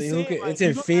I'm just saying, like, it's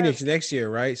in Phoenix next year,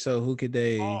 right? So who could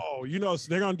they? so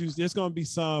they're gonna do. There's gonna be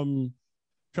some.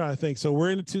 Trying to think. So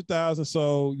we're in the 2000s.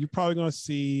 So you're probably gonna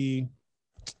see.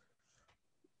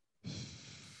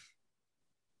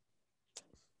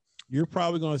 You're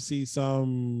probably gonna see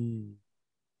some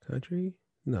Country?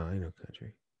 No, I know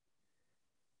country.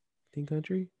 Think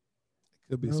country?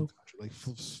 Could be No. some country like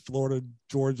Florida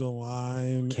Georgia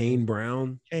line. Kane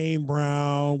Brown. Kane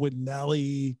Brown with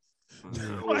Nelly.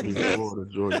 It wouldn't be Florida,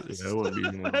 Georgia. Yeah, it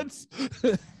wouldn't be. That's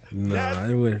No, That-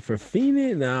 I wouldn't for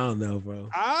Phoenix. No, I don't know, bro.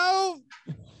 I'll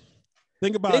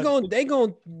think about They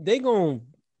gon'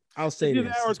 I'll say Either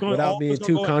this that or it's gonna without all- being it's gonna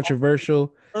too go-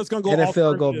 controversial. it's gonna go NFL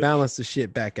go alternative. balance the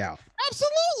shit back out.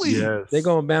 Absolutely. Yes. They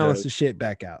gonna balance Yes. the shit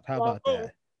back out. How about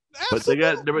that? But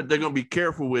they're gonna be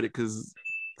careful with it, because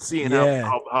seeing Yeah.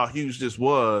 how huge this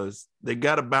was, they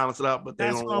gotta balance it out, but they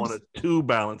That's don't what I'm want to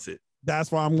balance it.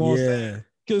 That's why I'm going to say. Yeah.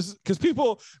 Because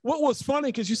people, what was funny,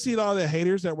 because you see all the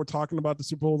haters that were talking about the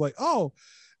Super Bowl, like, all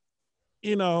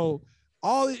it's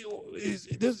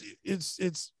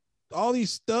all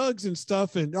these thugs and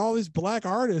stuff and all these black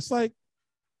artists. Like,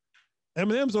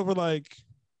 Eminem's over, like,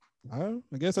 I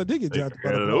guess I did get drafted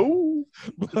by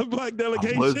the black I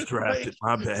delegation. was drafted.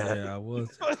 My bad. Yeah, I was.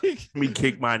 Like, Let me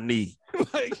kick my knee.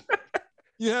 like,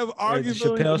 you have Like the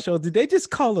arguably, Chappelle show. Did they just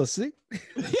call us sick?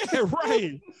 yeah,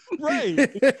 right.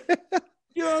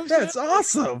 You know what I'm That's saying?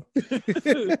 awesome.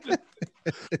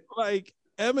 Like,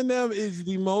 Eminem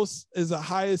is the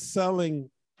highest selling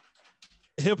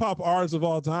hip hop artist of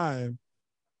all time.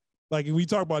 Like, we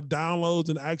talk about downloads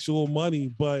and actual money,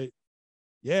 but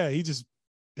yeah, they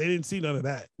didn't see none of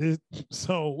that.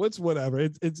 So it's whatever.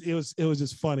 It was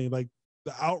just funny. Like,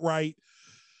 the outright,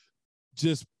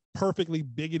 just perfectly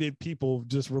bigoted people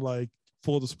just were like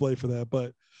full display for that.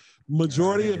 But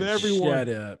majority of everyone, Shut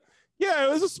up. yeah, it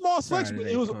was a small selection, but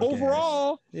Friday it was punk ass.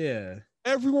 overall. Yeah.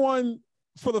 Everyone,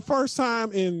 for the first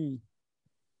time in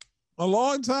a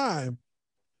long time,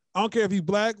 I don't care if you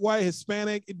black, white,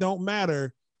 Hispanic, it don't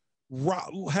matter,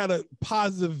 had a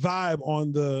positive vibe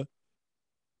on the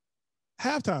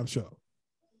halftime show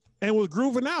and was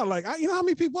grooving out. Like, you know how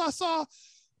many people I saw,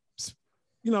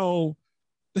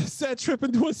 set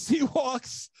tripping doing sea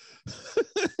walks.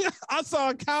 I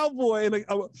saw a cowboy and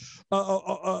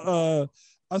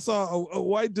I saw a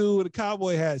white dude with a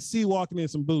cowboy hat sea walking in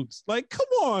some boots. Like, come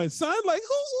on, son. Like,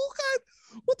 who got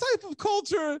what type of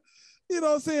culture? You know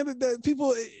what I'm saying? That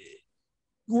people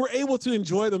were able to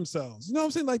enjoy themselves. You know what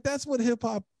I'm saying? Like, that's what hip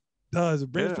hop does.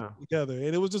 It brings people together,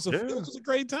 and it was just it was a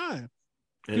great time.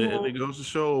 And it goes to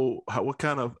show what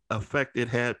kind of effect it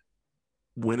had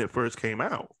when it first came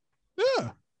out.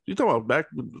 Yeah. You talking about back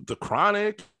with the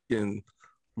Chronic and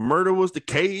Murder Was the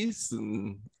Case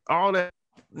and all that,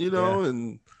 you know,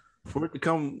 and for it to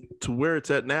come to where it's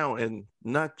at now, and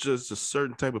not just a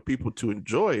certain type of people to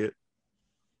enjoy it,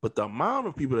 but the amount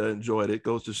of people that enjoyed it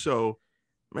goes to show,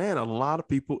 man, a lot of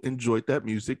people enjoyed that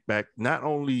music back. Not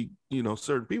only, you know,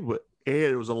 certain people, but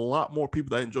there was a lot more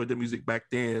people that enjoyed the music back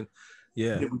then.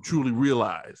 Yeah, than we truly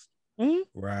realized. Mm-hmm.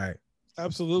 Right.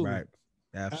 Absolutely. Right.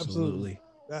 Absolutely.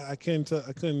 I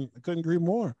couldn't agree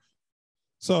more.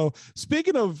 So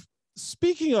speaking of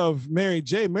Mary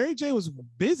J was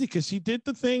busy because she did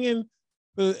the thing in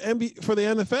the NBA for the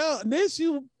NFL, and then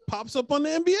she pops up on the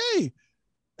NBA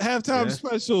halftime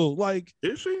special. Like,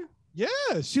 is she?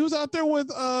 Yeah, she was out there with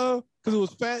because it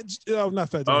was not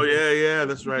Fat. Oh yeah,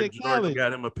 that's DJ right. Jordan Khaled.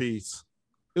 got him a piece.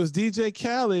 It was DJ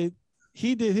Khaled.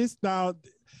 He did his now.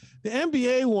 The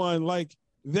NBA one, like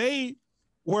they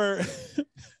were.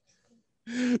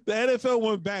 The NFL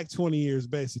went back 20 years,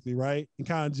 basically, right? And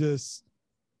kind of just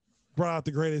brought out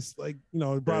the greatest, like, you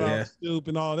know, brought out Snoop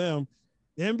and all them.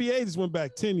 The NBA just went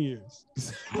back 10 years.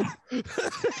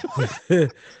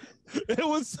 It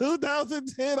was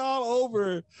 2010 all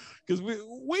over because we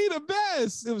the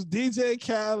best. It was DJ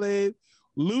Khaled,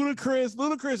 Ludacris.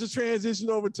 Ludacris has transitioned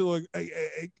over to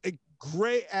a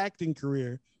great acting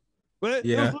career. But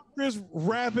it was Ludacris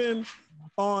rapping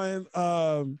on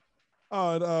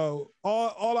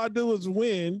all I Do Is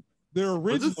Win, their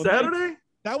original. Was it Saturday?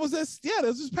 That was this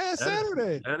past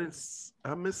Saturday.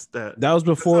 I missed that. That was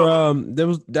before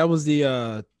that was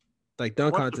the like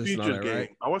dunk contest and all that, game. right?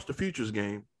 I watched the Futures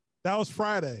game. That was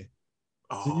Friday.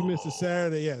 So you missed the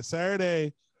Saturday. Yeah,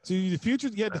 Saturday. So you had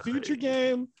the Future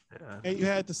game and you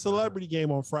had the Celebrity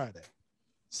game on Friday.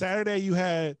 Saturday you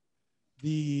had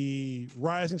the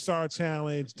Rising Star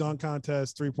Challenge, dunk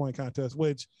contest, 3-point contest,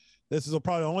 which this is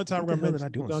probably the only time we're going to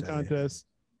mention the dunk contest,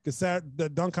 because the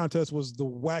dunk contest was the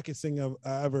wackest thing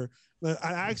ever.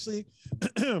 I actually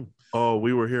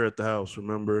we were here at the house.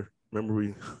 Remember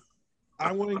we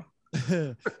I'm going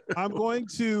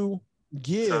to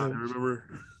give remember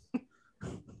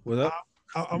what up?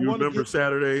 You remember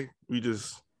Saturday? We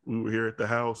were here at the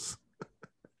house.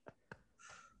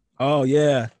 Oh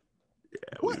yeah.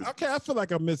 What? Okay, I feel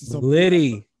like I'm missing something.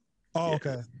 Liddy. Oh,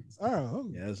 okay. Oh,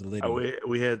 yeah, it was Liddy.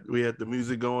 We had the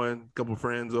music going, a couple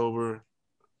friends over,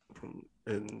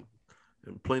 and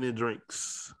plenty of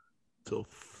drinks till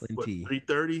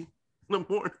 3:30 in the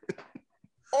morning.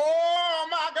 Oh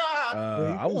my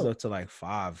God! I was up to like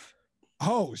 5.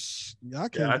 Oh I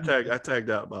tagged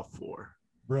out about 4.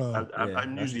 Bro,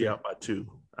 I'm usually out by 2.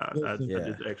 I did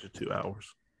the extra 2 hours.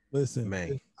 Listen,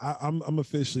 man, I'm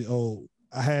officially old.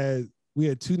 We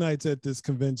had 2 nights at this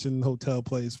convention hotel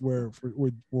place where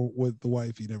with the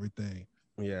wifey and everything.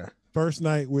 Yeah. First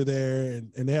night we're there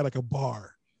and they had like a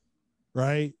bar,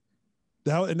 right?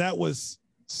 That was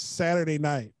Saturday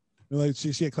night. And like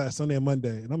she had class Sunday and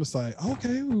Monday, and I'm just like,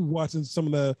 okay, we were watching some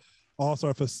of the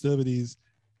All-Star festivities,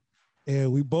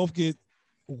 and we both get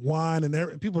wine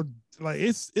and people like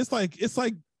it's like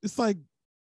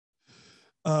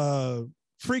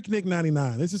Freak Nick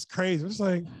 99. It's just crazy. It's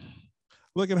like,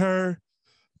 look at her,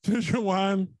 finish her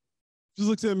wine, just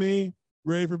looks at me,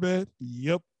 ready for bed.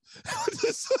 Yep.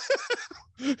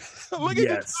 Look at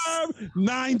the time,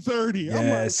 9:30.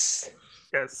 Yes. I'm like,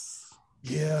 yes.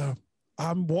 Yeah,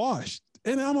 I'm washed,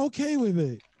 and I'm okay with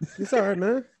it. It's all right,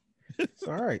 man. It's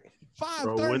all right.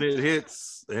 5:30. When it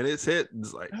hits, and it's hit,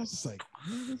 it's like, I was just like,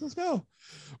 let's go.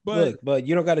 But but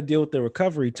you don't got to deal with the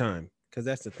recovery time, because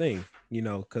that's the thing, you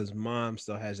know, because mom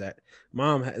still has that.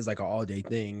 Mom has like an all-day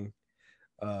thing.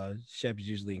 Shep's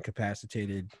usually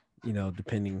incapacitated, you know,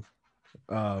 depending.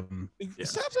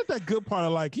 Shep's at that good part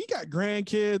of, like, he got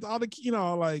grandkids, all the, you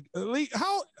know, like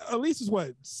Elise is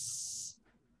what,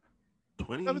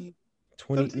 20?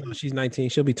 20? No, she's 19.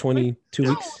 She'll be 22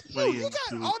 weeks. You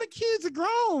got all the kids are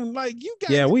grown. Like, you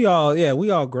got we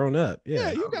all grown up.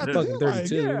 Yeah, you got fucking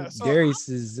 32. Like, so Darius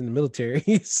is in the military.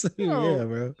 So, yeah,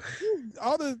 bro.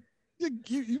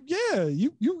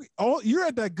 You're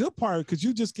at that good part because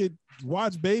you just get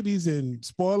watch babies and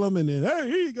spoil them, and then hey,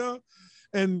 here you go,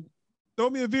 and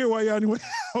throw me a beer while you're on your way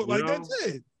out. Like, that's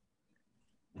it.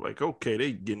 Like, okay,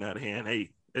 they getting out of hand. Hey,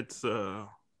 it's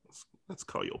Let's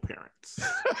call your parents.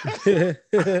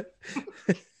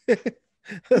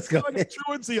 Let's go. Like a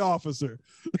truancy officer.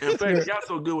 In fact, you got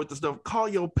so good with the stuff. Call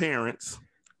your parents.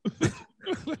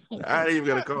 I ain't even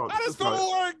gonna call. How does school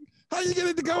work? How you get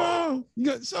it to come on? You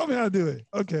got show me how to do it.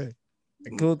 Okay.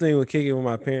 The cool thing with kicking with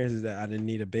my parents is that I didn't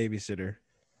need a babysitter.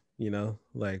 You know,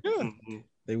 like Yeah.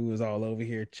 they was all over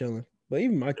here chilling. But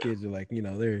even my kids are like, you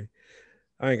know,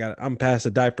 I'm past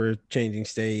the diaper changing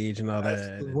stage and all That's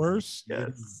that. the worst.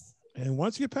 Yes. And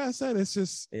once you get past that, it's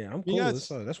just Yeah, I'm You cool.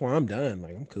 got- That's why I'm done.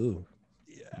 Like I'm cool.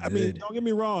 I mean, Good. don't get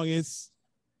me wrong. There's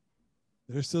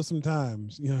still some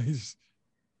times, you know, it's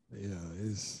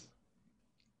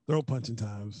throat punching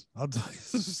times. I'll tell you.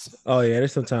 Oh yeah,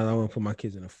 there's sometimes I want to put my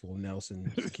kids in a full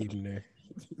Nelson, just keep them there.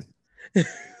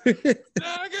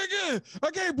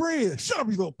 I can't breathe. Shut up,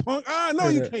 you little punk. I know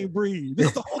you can't breathe. This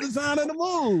is the whole design of the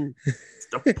move.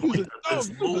 The point of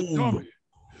this move.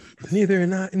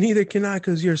 Neither can I,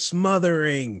 because you're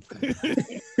smothering.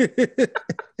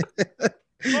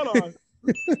 Hold on.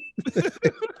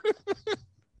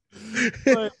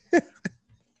 But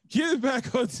getting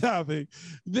back on topic,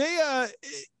 the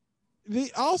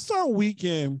All-Star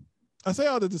Weekend. I say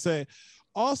all that to say,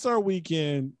 All-Star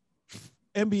Weekend,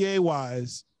 NBA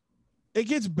wise, it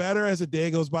gets better as the day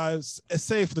goes by.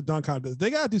 Say for the dunk contest, they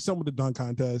gotta do something with the dunk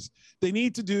contest. They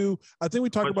need to do. I think we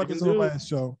talked What about you this can on the do. last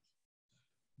show.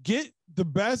 Get the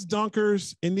best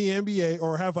dunkers in the NBA,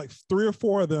 or have like 3 or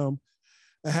 4 of them,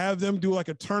 and have them do like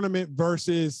a tournament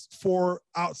versus 4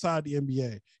 outside the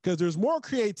NBA, because there's more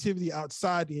creativity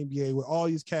outside the NBA with all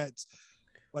these cats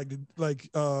and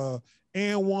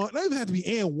one. They don't even have to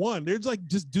be and one. There's like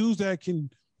just dudes that can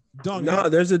dunk. No,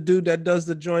 there's a dude that does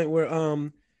the joint where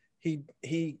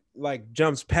he like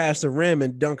jumps past the rim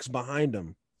and dunks behind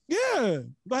him. Yeah,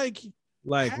 like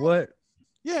What?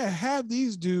 yeah, have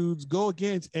these dudes go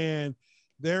against, and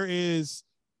there is,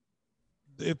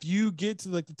 if you get to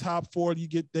like the top 4,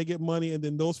 they get money, and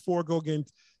then those 4 go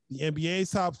against the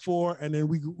NBA's top 4, and then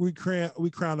we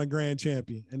crown a grand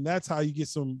champion, and that's how you get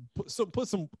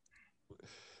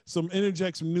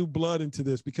interject some new blood into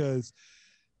this, because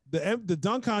the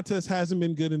dunk contest hasn't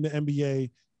been good in the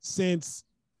NBA since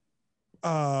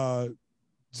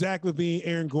Zach LaVine,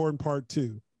 Aaron Gordon Part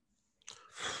 2.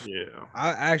 Yeah.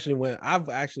 I've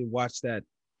actually watched that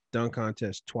dunk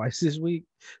contest twice this week.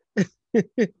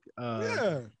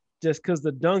 Yeah. Just because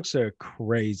the dunks are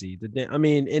crazy.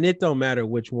 And it don't matter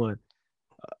which one,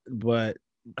 but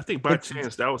I think by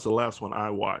chance that was the last one I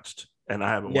watched, and I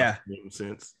haven't watched him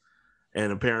since.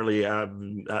 And apparently, I've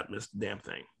not missed a damn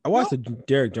thing. I watched the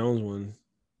Derrick Jones one.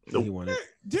 Nope. He won it.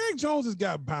 Derrick Jones has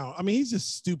got bounce. I mean, he's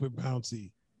just stupid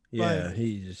bouncy. Yeah, Like,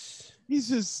 he's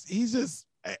just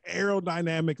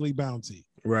aerodynamically bouncy.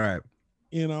 right.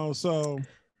 You know, so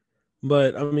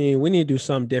But I mean, we need to do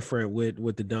something different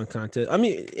with the dunk contest. I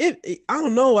mean, I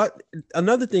don't know.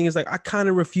 Another thing is, like, I kind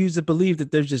of refuse to believe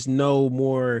that there's just no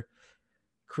more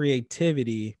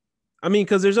creativity. I mean,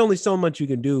 because there's only so much you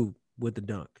can do with the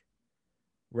dunk,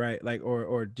 right? Like,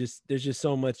 or just there's just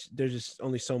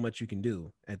only so much you can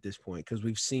do at this point, because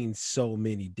we've seen so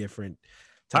many different.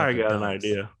 I type of got an dunks.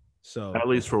 idea. So At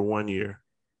least for 1 year,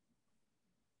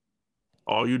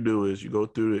 all you do is you go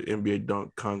through the NBA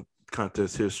dunk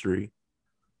contest history,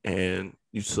 and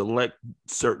you select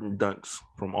certain dunks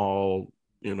from all,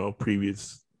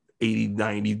 previous 80,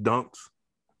 90 dunks.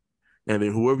 And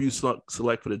then whoever you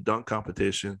select for the dunk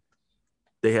competition,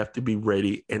 they have to be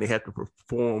ready, and they have to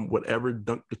perform whatever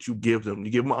dunk that you give them.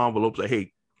 You give them an envelope, say,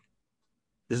 hey,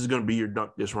 this is going to be your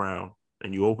dunk this round.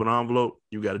 And you open an envelope,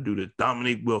 you got to do the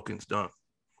Dominique Wilkins dunk.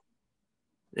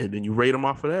 And then you rate them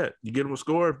off of that. You get them a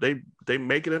score if they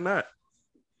make it or not.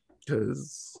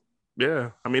 Because,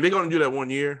 yeah, I mean, they're going to do that 1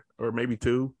 year or maybe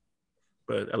 2,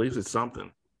 but at least it's something.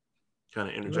 Kind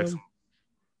of interject some.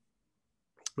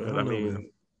 But I mean,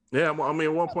 at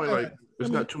one point, like,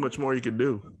 there's not too much more you can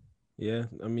do. yeah,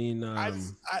 I mean,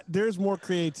 there's more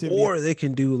creativity. or they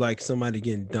can do like somebody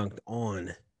getting dunked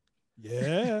on.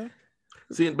 Yeah.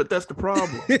 See, but that's the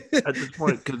problem at this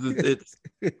point, because it's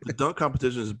the dunk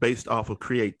competition is based off of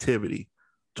creativity,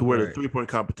 to where the 3-point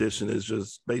competition is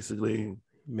just basically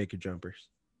make your jumpers.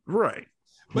 right.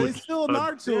 But it's still an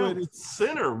art to it. It's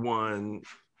center one.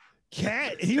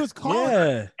 Cat. He was called.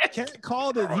 Yeah. Cat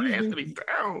called it. He was Anthony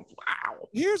Towns. Wow.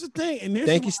 Here's the thing, and this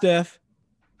Thank you, Steph.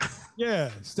 Yeah,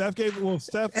 Steph gave it. Well,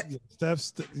 Steph.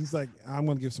 He's like, I'm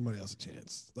gonna give somebody else a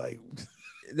chance. Like,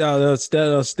 No,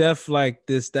 Steph, like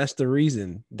this. That's the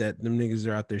reason that them niggas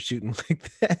are out there shooting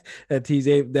like that.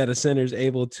 That a center's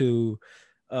able to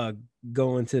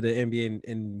go into the NBA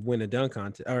and win a dunk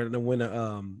contest, or win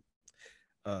a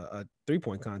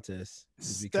 3-point contest.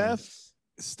 Steph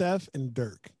Steph and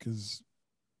Dirk, because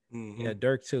Yeah,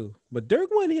 Dirk too. But Dirk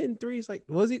wasn't hitting threes. Like,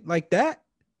 was he like that?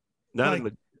 Not like- in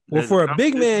the Well, in for the a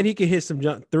big man, competition. he could hit some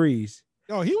jump threes.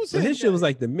 oh, he was But hitting his shit was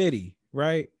like the midi,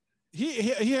 right?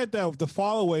 he had the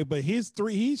fall away, but he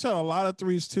shot a lot of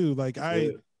threes too. Like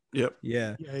Yep.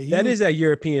 Yeah. yeah, he That was- is that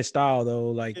European style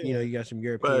though. Like, you know, Yeah. you got some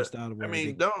European But style. I where mean,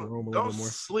 they don't roam a don't little more.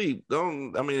 sleep.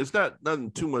 Don't. I mean, it's not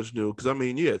nothing too much new because I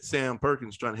mean, you had Sam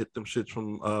Perkins trying to hit them shits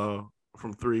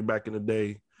from three back in the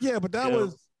day. yeah, but that Yeah.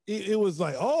 was it was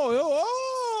like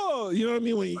oh, you know what I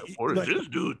mean? When you, Like, what is like, this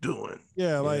dude doing?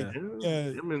 yeah, like Yeah, yeah.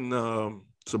 him and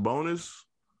Sabonis.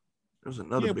 There's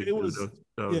another Yeah, but big it dude. was-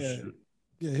 that was yeah. shooting.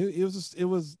 Yeah, it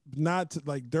was not to,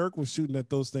 like Dirk was shooting at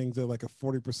those things at like a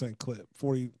 40% clip,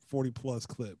 40 plus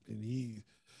clip. And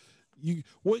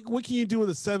what can you do with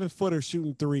a 7-footer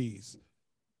shooting threes?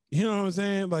 You know what I'm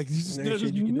saying? Like there's Ain't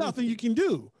shit you can do. nothing you can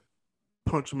do.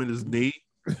 Punch him in his knee.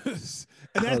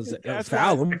 and that's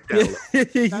foul why, him.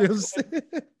 You know what I'm saying?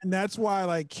 and that's why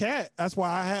like Cat, that's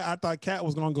why I thought Cat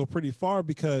was gonna go pretty far,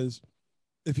 because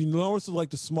if you notice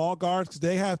like the small guards, because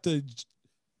they have to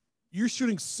you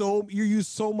use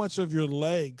so much of your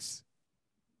legs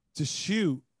to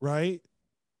shoot, right?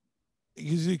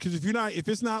 Because if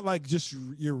it's not like just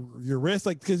your wrist,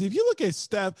 like because if you look at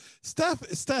Steph,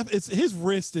 it's his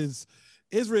wrist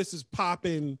is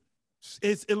popping.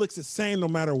 It looks the same no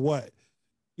matter what.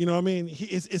 You know what I mean?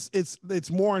 It's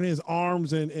more in his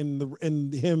arms and him, in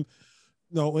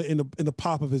the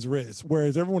pop of his wrist.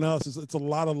 Whereas everyone else it's a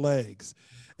lot of legs.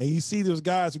 And you see those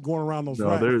guys who are going around those No,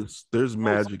 racks. there's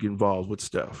magic involved with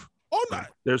Steph. Oh no,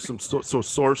 There's some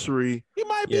sorcery. he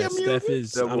might be Yeah, a Steph mutant.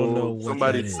 is. I Devil, don't know what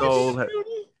somebody's that is. soul.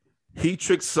 He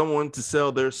tricks someone to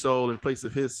sell their soul in place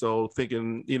of his soul,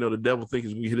 thinking, the devil thinks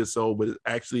we hit his soul, but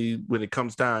actually, when it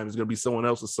comes time, it's going to be someone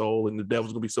else's soul, and the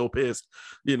devil's going to be so pissed,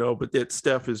 But that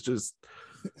Steph is just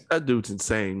that dude's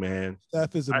insane, man.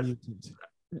 Steph is a mutant.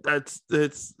 It's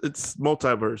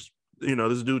multiverse.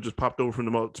 This dude just popped over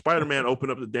from the Spider-Man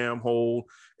opened up the damn hole,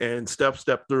 and Steph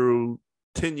stepped through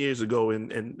 10 years ago,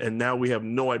 and now we have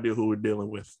no idea who we're dealing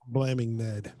with. Blaming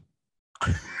Ned.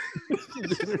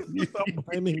 I'm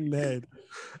blaming Ned.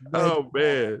 Oh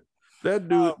man, that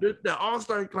dude, the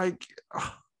All-Star, like,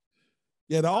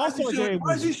 Yeah, the All-Star game.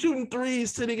 why is he shooting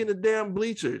threes sitting in the damn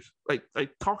bleachers? Like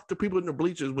talk to people in the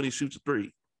bleachers when he shoots a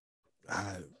three.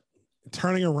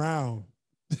 Turning around,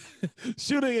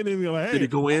 shooting it, and be like, "Hey, Did it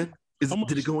go in? I'm-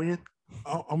 Did it go in?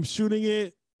 I'm shooting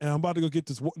it, and I'm about to go get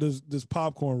this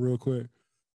popcorn real quick.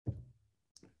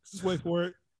 Just wait for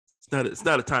it." It's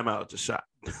not a timeout. It's a shot.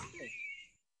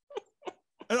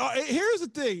 And here's the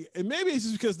thing, and maybe it's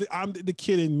just because I'm the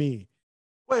kid in me.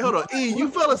 Wait, hold on. E, you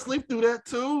fell asleep through that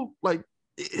too? Like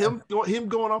him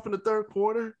going off in the third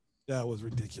quarter? That was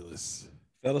ridiculous.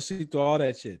 Fell asleep through all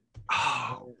that shit.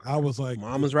 Oh, I was like,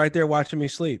 Mama's right there watching me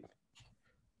sleep.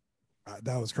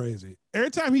 that was crazy. Every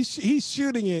time he's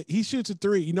shooting it, he shoots a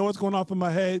three. You know what's going off in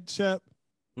my head, Shep?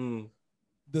 mm.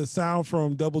 The sound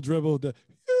from Double Dribble. The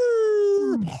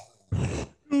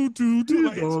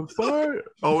On fire.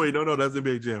 Oh wait, no, that's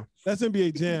NBA Jam. that's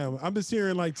NBA Jam. I'm just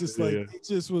hearing like Yeah. it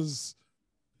just was.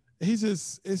 It's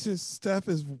just Steph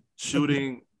is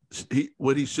Shooting.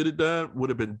 What he should have done would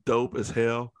have been dope as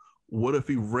hell. What if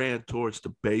he ran towards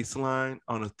the baseline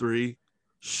on a three,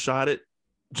 shot it,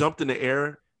 jumped in the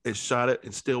air and shot it,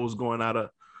 and still was going out of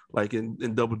like in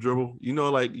double dribble?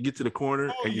 Like you get to the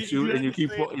corner and you shoot and you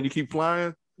keep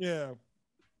flying. yeah.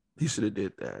 He should have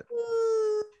did that.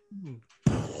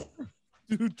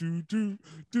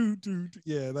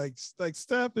 Yeah, like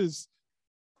Steph is.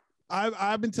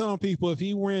 I've been telling people if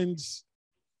he wins,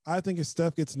 I think if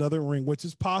Steph gets another ring, which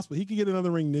is possible, he could get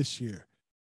another ring this year.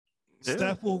 Yeah.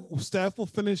 Steph will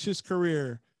finish his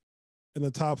career in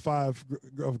the top 5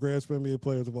 of greatest NBA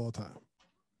players of all time.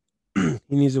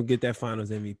 He needs to get that Finals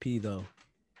MVP though.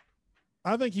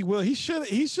 I think he will. He should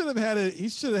have had it. He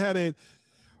should have had it.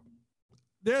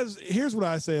 Here's what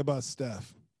I say about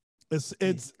Steph.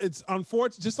 It's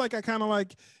unfortunate. Just like I kind of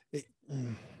like.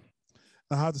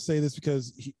 I have to say this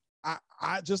because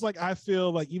I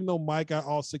feel like even though Mike got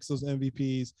all 6 of those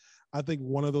MVPs, I think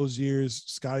one of those years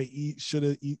Scottie should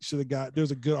have got.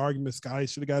 There's a good argument Scottie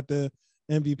should have got the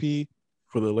MVP.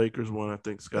 For the Lakers one, I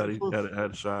think Scottie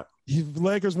had a shot.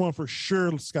 Lakers one for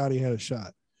sure. Scottie had a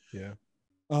shot. Yeah.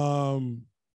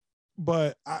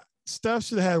 But Steph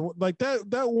should have had like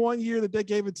that one year that they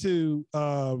gave it to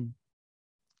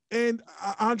and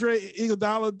Andre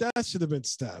Iguodala. That should have been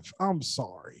Steph. I'm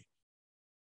sorry.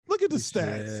 Look at the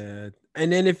stats. Yeah.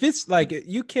 And then if it's like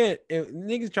you can't, if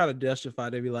niggas try to justify,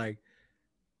 they be like,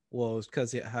 "Well, it's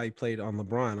because how he played on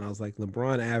LeBron." I was like,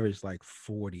 LeBron averaged like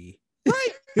 40. Right?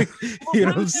 You know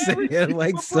what I'm saying?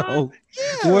 Like, so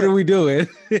Yeah. what are we doing?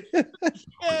 And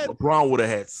LeBron would have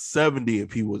had 70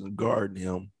 if he wasn't guarding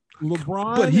him.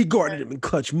 LeBron, But he guarded him in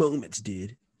clutch moments,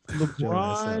 dude.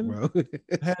 LeBron Bro.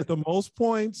 had the most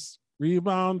points,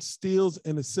 rebounds, steals,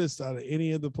 and assists out of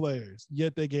any of the players.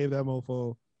 Yet they gave that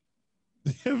mofo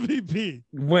the MVP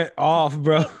Went off,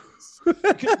 bro.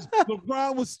 because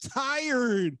LeBron was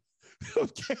tired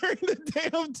of carrying the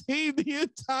damn team the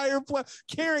entire play,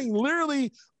 carrying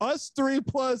literally us three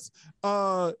plus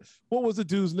what was the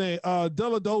dude's name?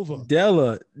 Deladova.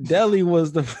 Deli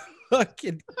was the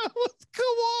fucking. Come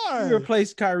on. You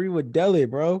replaced Kyrie with Deli,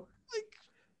 bro.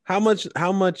 How much?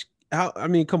 I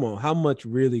mean, come on. How much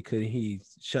really could he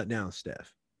shut down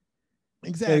Steph? In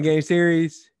Exactly. a game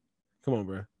series? Come on,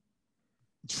 bro.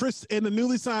 And the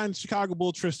newly signed Chicago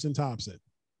Bull Tristan Thompson,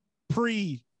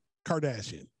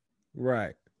 pre-Kardashian.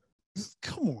 Right.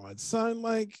 Come on, son.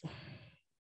 Like,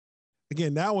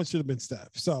 again, that one should have been Steph.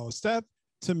 So Steph,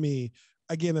 to me,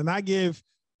 again, and I give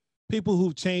people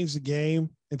who've changed the game,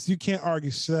 and so you can't argue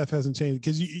Steph hasn't changed,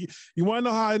 because you want to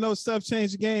know how I know Steph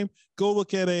changed the game? Go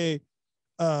look at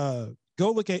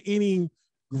any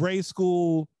grade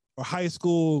school or high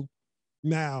school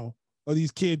now of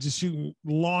these kids just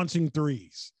launching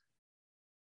threes.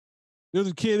 There's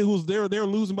a kid who's they were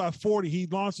losing by 40. He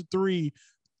launched a 3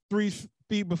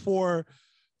 feet before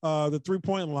the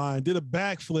 3-point line, did a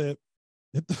backflip,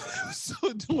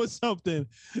 doing something.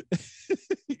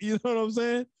 You know what I'm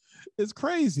saying? It's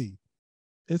crazy.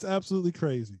 It's absolutely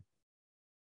crazy.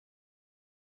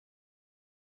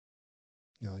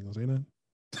 Y'all ain't gonna say nothing?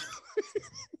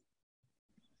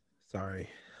 Sorry.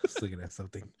 I was looking at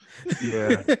something.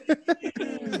 Yeah.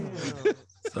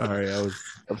 Sorry, I'm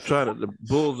trying to. The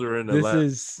Bulls are in the This last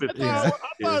is 15 yeah.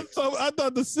 I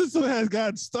thought the system has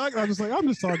gotten stuck. I was like, I'm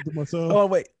just talking to myself. Oh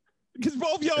wait. Because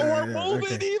both y'all weren't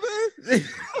moving okay. either.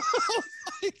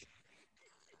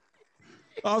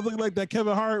 I was looking like that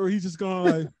Kevin Hart where he's just going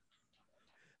like,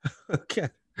 Okay.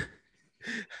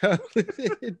 How is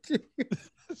it?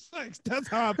 that's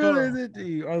how I How felt. is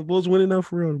it? Are the Bulls winning now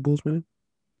for real? The Bulls winning?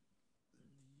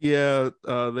 Yeah,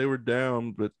 they were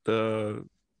down, but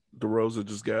DeRozan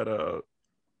just got a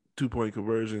 2-point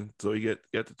conversion, so he got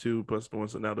the 2 plus the 1,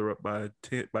 so now they're up by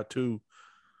 2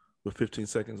 with 15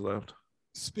 seconds left.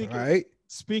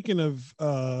 Speaking of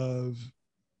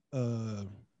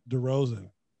DeRozan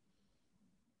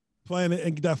playing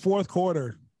in that fourth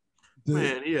quarter,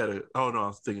 Man, he had a. Oh no, I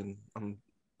was thinking. I'm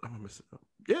missing up.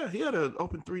 Yeah, he had an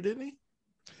open 3, didn't he?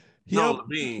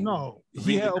 Levine. No,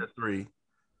 Levine did that 3.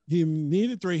 He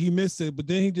needed 3. He missed it, but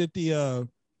then he did the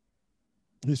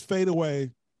his fadeaway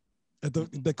at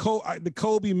the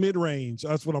Kobe mid range.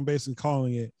 That's what I'm basically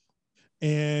calling it,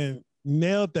 and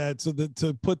nailed that. So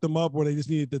to put them up where they just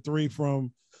needed the 3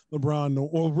 from LeBron,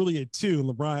 or really a 2, and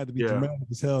LeBron had to be dramatic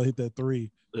as hell, hit that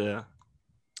 3. Yeah.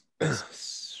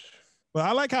 But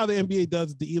I like how the NBA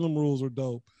does it. The Elam rules are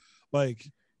dope.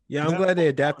 Like, Yeah, I'm glad they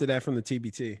adapted that from the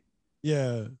TBT.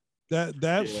 yeah, that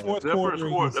fourth quarter.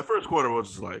 The first quarter was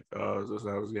just like, is this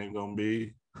how this game gonna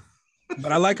be?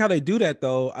 But I like how they do that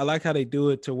though. I like how they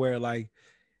do it to where like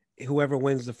whoever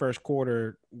wins the first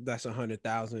quarter, that's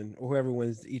 100,000. Or whoever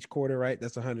wins each quarter, right?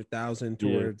 That's 100,000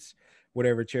 towards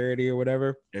whatever charity or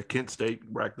whatever. Yeah, Kent State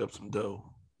racked up some dough.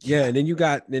 Yeah, and then you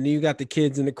got the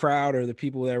kids in the crowd or the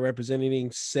people that are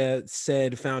representing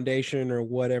said foundation or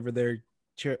whatever their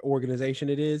organization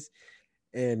it is,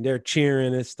 and they're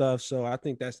cheering and stuff. So I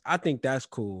think that's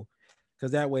cool,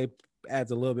 because that way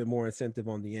adds a little bit more incentive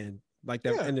on the end. Like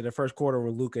that end of the first quarter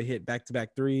when Luka hit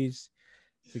back-to-back threes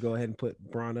to go ahead and put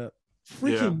Bron up.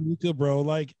 Freaking Luka, bro!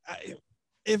 Like,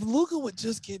 if Luka would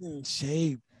just get in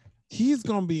shape, he's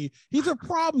a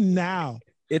problem now.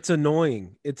 It's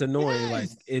annoying. It's annoying. Yes. Like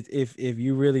if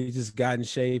you really just got in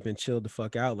shape and chilled the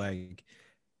fuck out, like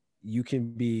you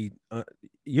can be,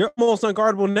 you're almost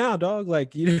unguardable now, dog.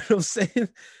 Like, you know what I'm saying?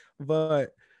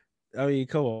 But I mean,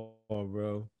 come on,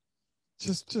 bro.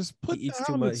 Just put. He eats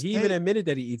too much. He even admitted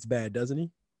that he eats bad, doesn't he?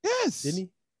 Yes. Didn't he?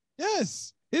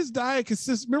 Yes. His diet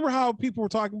consists. Remember how people were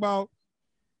talking about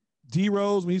D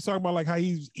Rose when he's talking about like how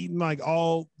he's eating like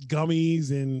all gummies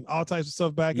and all types of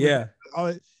stuff back. Yeah.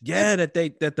 Yeah,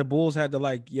 that the Bulls had to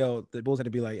the Bulls had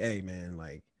to be like, hey man,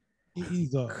 like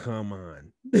he's up. Come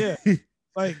on. Yeah.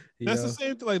 Like that's the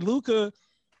same thing. Like Luka,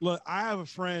 look, I have a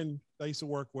friend that I used to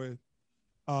work with,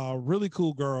 really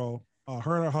cool girl.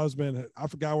 Her and her husband, I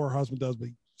forgot what her husband does, but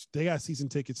they got season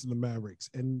tickets in the Mavericks,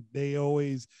 and she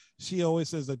always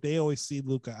says that they always see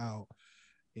Luka out,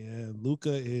 and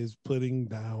Luka is putting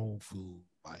down food.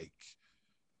 Like,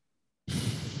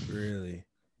 really?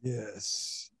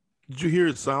 Yes. Did you hear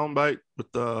his soundbite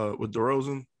with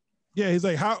DeRozan? Yeah, he's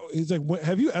like, how? He's like, what,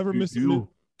 have you ever missed? Do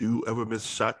you ever miss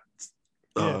shots?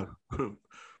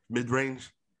 Mid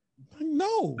range?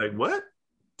 No. Like what?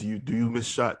 Do you miss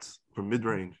shots from mid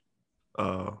range?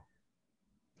 Here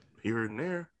and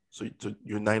there. So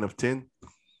you're 9 of 10.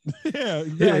 Yeah,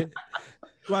 yeah.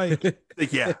 Like,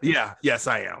 Yes,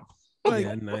 I am. like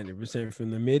Yeah, 90% from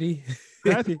the midi.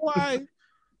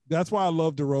 that's why I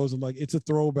love DeRozan. Like, it's a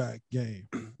throwback game.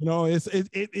 You know, it's the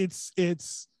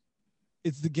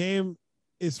game.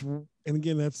 And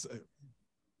again, that's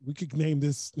we could name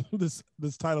this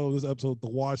title of this episode the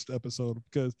Washed episode,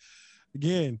 because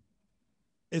again,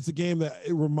 it's a game that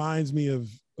it reminds me of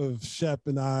Shep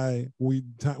and I,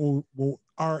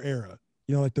 our era.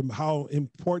 You know, like how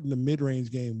important the mid-range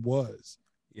game was.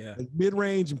 Yeah. Like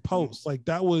mid-range and post, like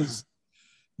that was,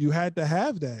 you had to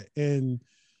have that. And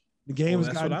the game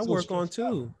Well, that's what I work on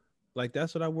too. Like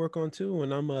that's what I work on too.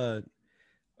 When I'm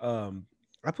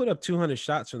I put up 200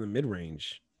 shots from the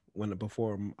mid-range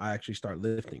before I actually start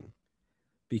lifting,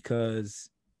 because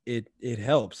it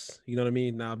helps. You know what I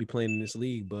mean? Now I'll be playing in this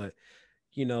league, but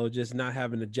you know, just not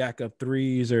having to jack up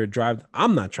threes or drive.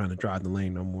 I'm not trying to drive the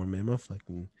lane no more, man.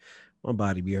 My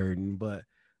body be hurting. But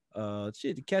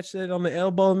shit, to catch that on the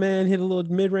elbow, man, hit a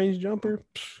little mid-range jumper.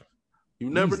 You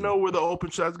never Easy. know where the open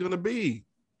shot's gonna be.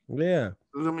 Yeah.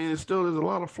 I mean, there's a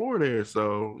lot of floor there.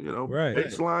 So, you know, Right.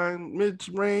 baseline,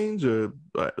 mid-range, or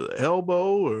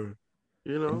elbow, or,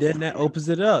 you know. And then that opens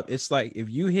it up. It's like if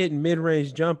you hit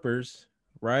mid-range jumpers,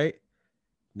 right?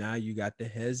 Now you got the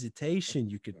hesitation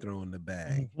you can throw in the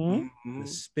bag, Mhm. the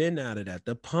spin out of that,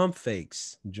 the pump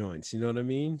fakes joints. You know what I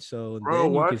mean? So Bro, then you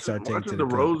can watching start taking to the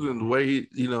cup. DeRozan, the way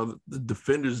the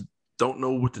defenders don't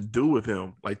know what to do with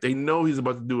him. Like they know he's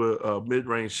about to do a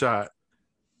mid-range shot.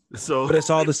 So, But it's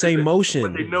all the same motion.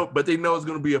 But they know it's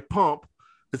going to be a pump.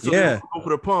 And so Yeah. they go for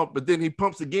the pump, but then he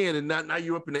pumps again, and now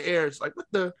you're up in the air. It's like, what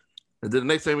the? And then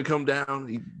the next time we come down,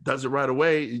 he does it right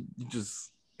away. You just.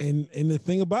 And the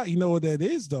thing about, you know what that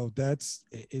is though,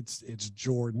 it's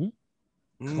Jordan,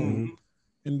 Kobe,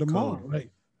 and DeMar, Kobe.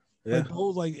 right? Yeah. Like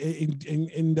those, like,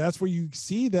 and that's where you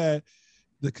see that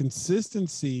the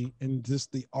consistency and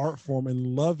just the art form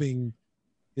and loving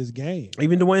his game.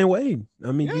 Even Dwayne Wade.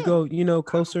 I mean, Yeah. you go,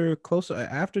 closer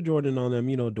after Jordan on them.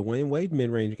 Dwayne Wade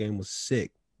mid-range game was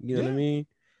sick. You know what I mean?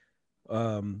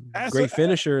 Great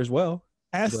finisher as well.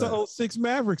 Ask but- the 06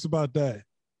 Mavericks about that.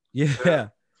 Yeah.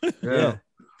 Yeah.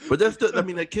 But that's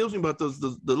that kills me about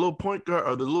the little point guard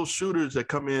or the little shooters that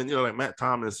come in, like Matt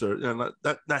Thomas or not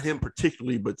him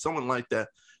particularly, but someone like that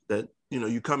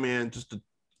you come in just to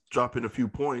drop in a few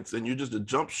points and you're just a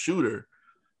jump shooter,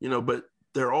 but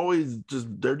they're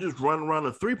just running around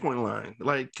the 3-point line.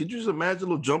 Like, could you just imagine a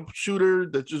little jump shooter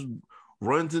that just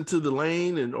runs into the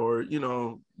lane or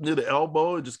near the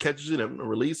elbow and just catches it and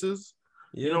releases,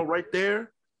 right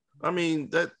there? I mean,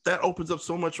 that opens up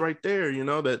so much right there,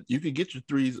 that you could get your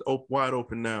threes wide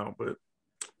open now, but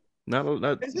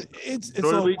it's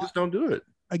just don't do it.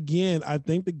 Again, I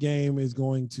think the game is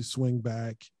going to swing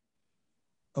back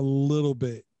a little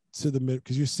bit to the mid,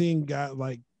 because you're seeing guys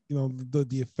like,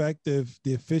 the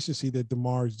efficiency that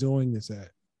DeMar is doing this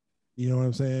at. You know what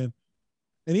I'm saying?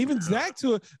 And even Zach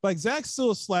Zach's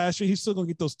still a slasher. He's still gonna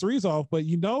get those threes off, but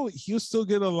he'll still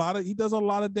get he does a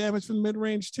lot of damage from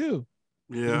mid-range too.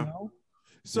 Yeah.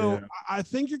 So I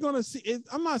think you're going to see it.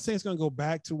 I'm not saying it's going to go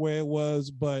back to where it was,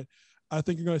 but I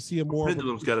think you're going to see a more.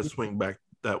 Pendulum's got to swing back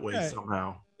that way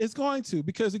somehow. It's going to,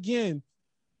 because again,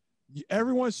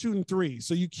 everyone's shooting threes,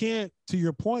 so you can't. To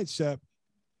your point, Shep,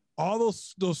 all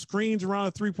those screens around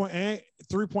a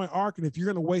 3-point arc, and if you're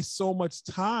going to waste so much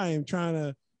time trying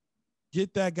to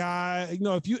get that guy,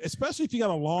 especially if you got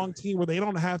a long team where they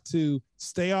don't have to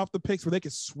stay off the picks, where they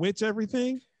can switch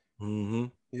everything. Mm-hmm.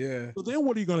 Yeah. So then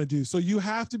what are you going to do? So you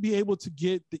have to be able to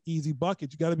get the easy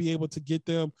bucket. You got to be able to get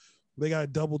them. They got to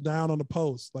double down on the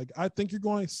post. Like, I think you're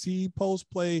going to see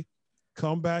post play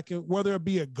come back, and whether it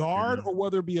be a guard or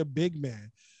whether it be a big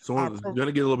man. Someone's going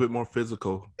to get a little bit more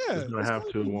physical. Yeah. It's going to have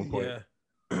to at one point.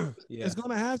 Yeah. It's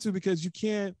going to have to, because you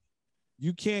can't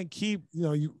keep,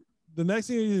 the next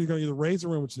thing you're going to either raise the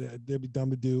rim, which they'd be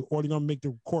dumb to do, or they're going to make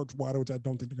the court wider, which I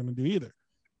don't think they're going to do either.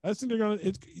 I think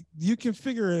you can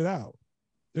figure it out.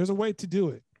 There's a way to do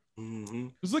it. Mm-hmm.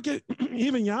 Just look at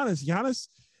even Giannis.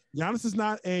 Giannis is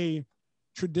not a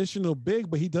traditional big,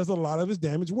 but he does a lot of his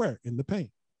damage where? In the paint.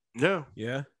 Yeah.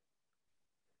 Yeah.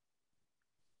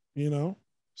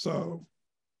 So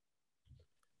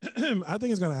I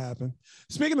think it's going to happen.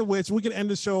 Speaking of which, we can end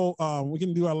the show. We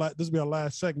can do this will be our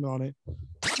last segment on it.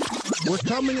 We're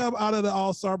coming up out of the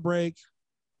All-Star break.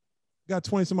 Got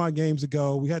 20 some odd games to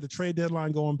go. We had the trade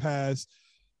deadline going past.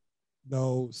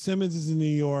 Simmons is in New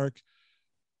York.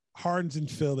 Harden's in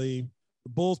Philly. The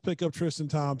Bulls pick up Tristan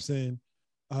Thompson.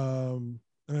 And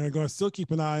they're going to still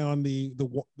keep an eye on the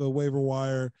waiver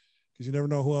wire because you never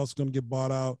know who else is going to get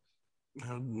bought out.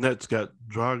 Nets got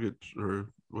Dragic or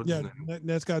what's his name?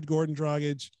 Nets got Gordon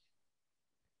Dragic.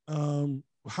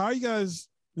 How you guys?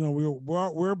 You know,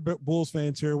 we're Bulls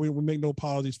fans here. We make no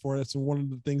apologies for it. That's one of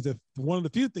the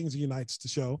few things that unites the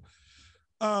show.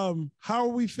 How are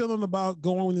we feeling about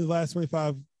going in the last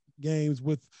 25 games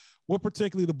with what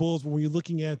particularly the Bulls when you're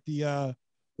looking at the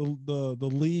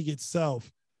league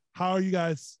itself? How are you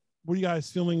guys? What are you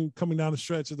guys feeling coming down the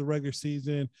stretch of the regular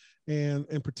season, and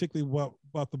particularly what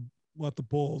about the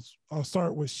Bulls? I'll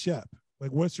start with Shep.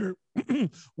 Like, what's your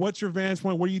vantage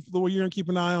point? What are you gonna keep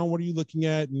an eye on? What are you looking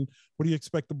at, and what do you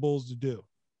expect the Bulls to do?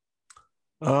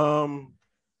 I don't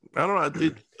know. I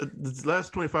think the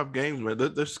last 25 games, man,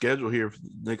 their schedule here for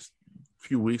the next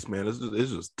few weeks, man, it's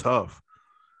just tough,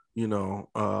 you know.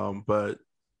 But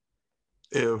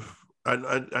if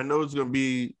I know it's gonna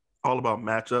be all about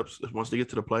matchups once they get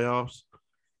to the playoffs,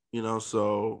 you know.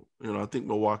 So, you know, I think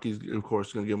Milwaukee's, of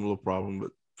course, going to give them a little problem, but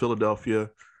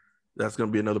Philadelphia, that's going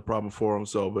to be another problem for them.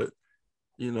 So, but,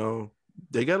 you know,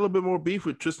 they got a little bit more beef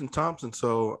with Tristan Thompson.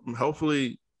 So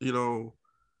hopefully, you know,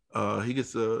 he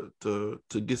gets to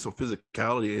get some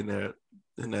physicality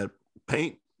in that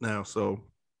paint now. So,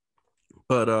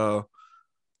 but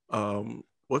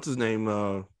what's his name?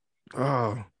 The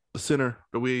center,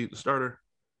 the starter.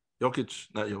 Jokic,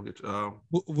 not Jokic.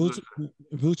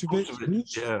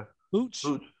 Vucevic. Yeah,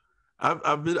 Vooch.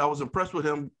 I was impressed with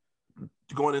him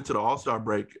going into the All-Star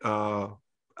break.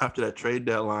 After that trade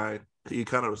deadline, he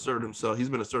kind of asserted himself. He's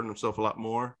been asserting himself a lot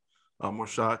more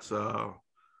shots, and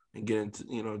get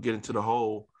into the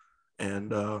hole.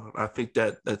 And I think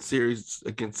that series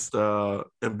against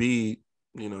Embiid,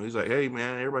 you know, he's like, hey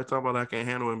man, everybody talking about I can't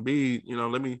handle Embiid. You know,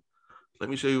 let me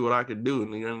show you what I can do.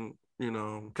 And then, you know,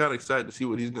 I'm kind of excited to see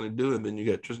what he's going to do. And then you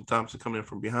got Tristan Thompson coming in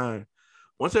from behind.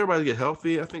 Once everybody get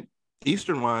healthy, I think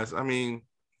Eastern-wise, I mean,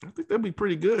 I think they'll be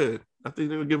pretty good. I think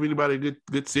they'll give anybody a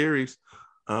good series.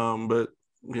 But,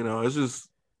 you know, it's just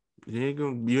you ain't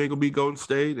gonna beat Golden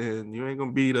State, and you ain't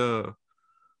gonna beat the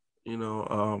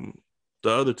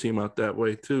other team out that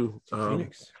way too.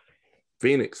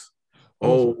 Phoenix.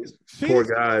 Oh, poor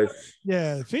guys.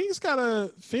 Yeah, Phoenix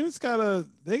gotta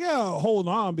they gotta hold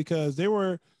on because they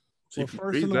were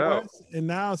first in the West, and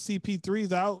now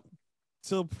CP3's out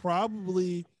till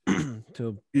probably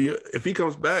if he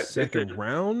comes back second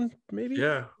round, maybe.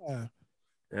 Yeah.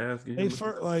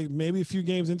 Like maybe a few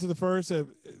games into the first,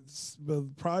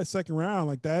 but probably second round.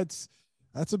 Like that's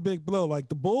a big blow. Like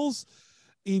the Bulls,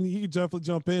 you can definitely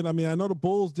jump in. I mean, I know the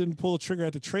Bulls didn't pull a trigger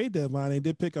at the trade deadline. They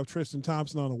did pick up Tristan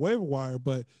Thompson on the waiver wire,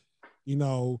 but you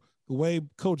know the way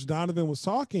Coach Donovan was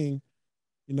talking,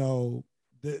 you know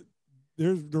the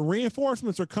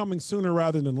reinforcements are coming sooner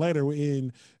rather than later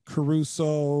in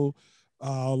Caruso,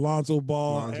 Lonzo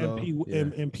Ball,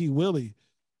 and P. Willie.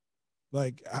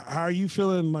 Like, how are you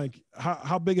feeling? Like,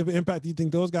 how big of an impact do you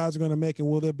think those guys are going to make? And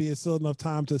will there be still enough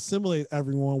time to assimilate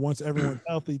everyone once everyone's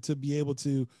healthy to be able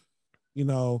to, you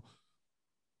know,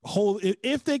 hold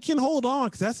if they can hold on?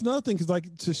 Because that's another thing. Because,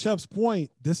 like, to Shep's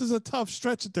point, this is a tough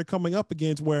stretch that they're coming up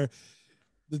against where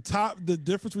the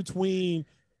difference between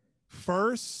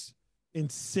first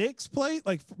and sixth place,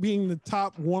 like being the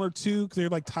top one or two, because they're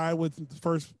like tied with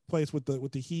first place with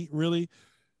the Heat, really.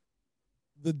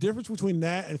 The difference between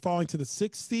that and falling to the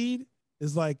sixth seed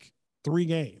is like 4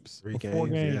 games.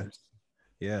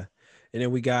 Yeah. And then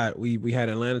we had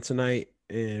Atlanta tonight,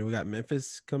 and we got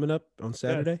Memphis coming up on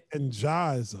Saturday. Yeah, and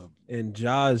Ja is up. And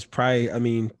Ja is probably, I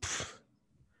mean,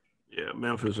 yeah,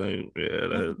 Memphis ain't. Yeah,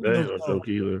 that ain't no joke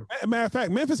either. Matter of fact,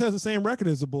 Memphis has the same record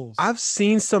as the Bulls. I've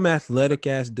seen some athletic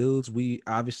ass dudes. We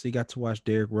obviously got to watch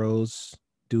Derrick Rose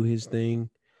do his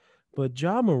thing, but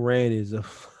Ja Morant is a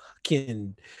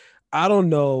fucking. I don't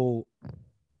know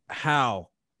how.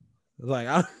 Like,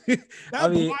 I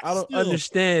don't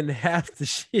understand half the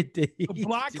shit that he the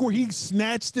block where he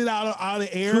snatched it out of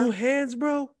the air. 2 hands,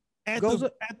 bro. At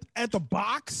the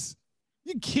box.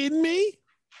 You kidding me?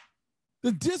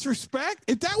 The disrespect.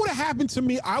 If that would have happened to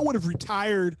me, I would have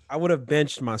retired. I would have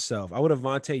benched myself. I would have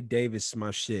Vontae Davis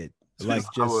my shit. Like,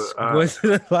 just went to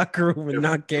the locker room and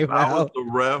not came out. If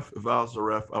I was the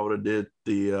ref, I would have did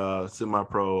the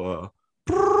semi-pro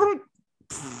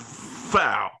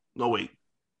foul. No, wait.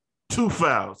 2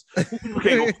 fouls. You can't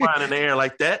go flying in the air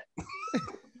like that.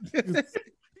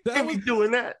 Can't be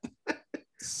doing that.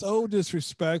 So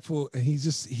disrespectful. And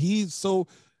he's so.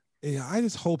 Yeah, I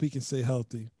just hope he can stay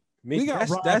healthy.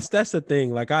 That's the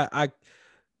thing. Like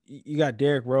you got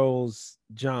Derrick Rose,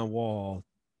 John Wall,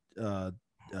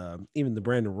 even the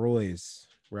Brandon Roys.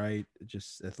 right?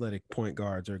 Just athletic point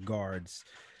guards or guards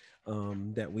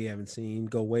that we haven't seen.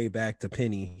 Go way back to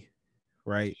Penny,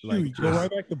 right? Like, Shoot, go right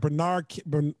back to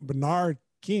Bernard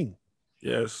King.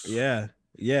 Yes.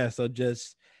 yeah. So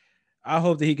just, I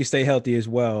hope that he can stay healthy as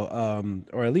well.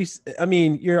 Or at least, I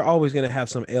mean, you're always gonna have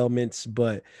some ailments,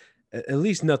 but at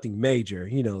least nothing major,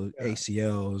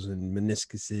 ACLs and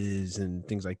meniscuses and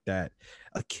things like that,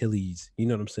 Achilles, you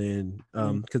know what I'm saying?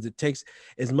 Because it takes,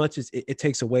 as much as it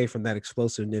takes away from that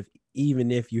explosiveness, even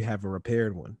if you have a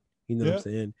repaired one, you know what I'm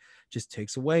saying? Just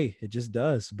takes away. It just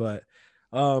does. But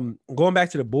going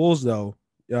back to the Bulls though,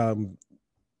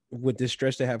 with this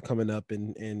stretch they have coming up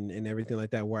and everything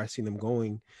like that, where I see them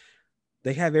going,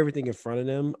 they have everything in front of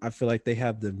them. I feel like they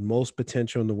have the most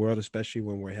potential in the world, especially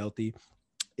when we're healthy.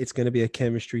 It's going to be a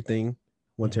chemistry thing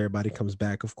once everybody comes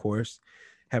back, of course,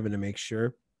 having to make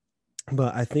sure.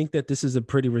 But I think that this is a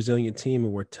pretty resilient team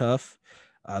and we're tough.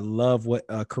 I love what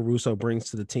Caruso brings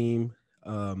to the team.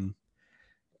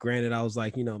 Granted, I was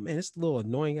like, man, this little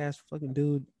annoying ass fucking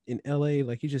dude in LA,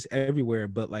 like he's just everywhere.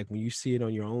 But like when you see it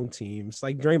on your own team, it's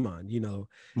like Draymond,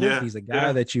 he's a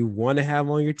guy that you want to have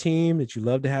on your team, that you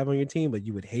love to have on your team, but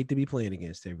you would hate to be playing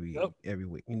against every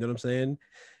week. You know what I'm saying?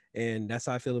 And that's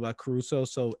how I feel about Caruso.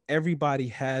 So everybody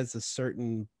has a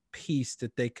certain piece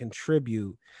that they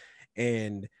contribute.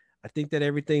 And I think that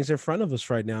everything's in front of us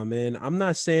right now, man. I'm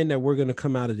not saying that we're going to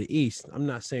come out of the East. I'm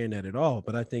not saying that at all.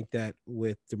 But I think that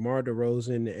with DeMar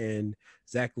DeRozan and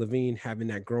Zach LaVine having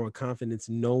that growing confidence,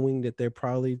 knowing that they're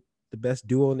probably the best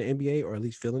duo in the NBA, or at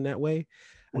least feeling that way,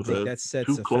 I think that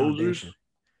sets a foundation.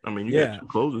 I mean, you got two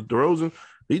closers. DeRozan,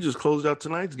 he just closed out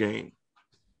tonight's game.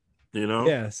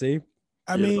 Yeah, see?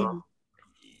 I mean,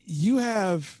 you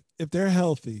have, if they're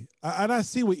healthy, and I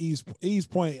see what E's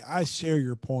point, I share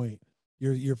your point,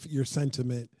 your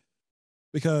sentiment,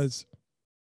 because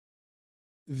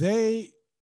there's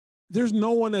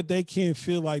no one that they can't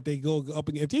feel like they go up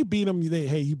against. If they beat them,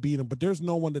 you beat them, but there's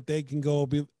no one that they can go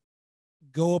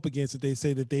up against that they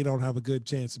say that they don't have a good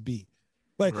chance to beat.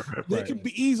 Like they can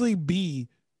easily be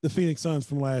the Phoenix Suns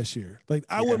from last year. Like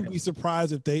I wouldn't be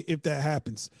surprised if that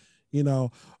happens. I'm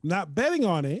not betting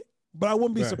on it, but I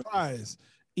wouldn't be surprised.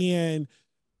 And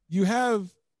you have,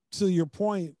 to your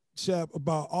point, Shep,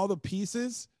 about all the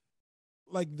pieces,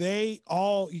 like you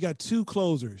got two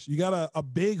closers. You got a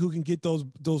big who can get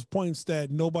those points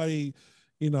that nobody,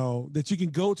 that you can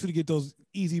go to get those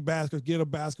easy baskets, get a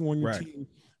basket when your team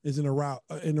is in a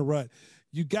rut.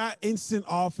 You got instant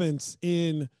offense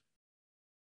in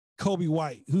Kobe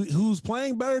White, who's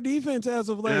playing better defense as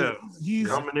of late. Yeah, he's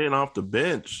coming in off the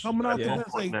bench. Coming off the bench,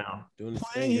 like, now,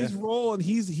 playing his role, and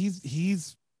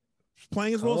he's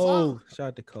playing his role. Oh, shout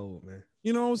out to Kobe, man.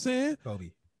 You know what I'm saying? Kobe.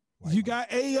 You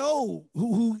got AO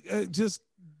who just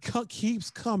keeps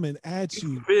coming at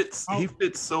you. He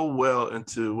fits so well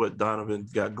into what Donovan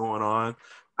got going on.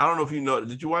 I don't know if you know.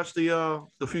 Did you watch the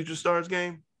Future Stars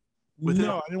game?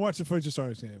 No, I didn't watch the Future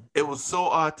Stars game. It was so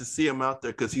odd to see him out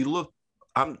there because he looked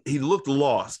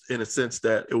lost in a sense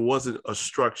that it wasn't a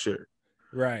structure,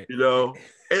 right?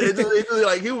 It just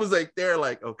like he was like there,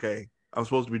 like, okay, I'm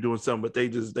supposed to be doing something, but they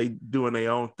doing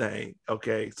their own thing.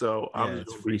 Okay, so I'm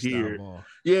just over here. Ball.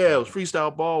 Yeah, it was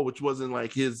freestyle ball, which wasn't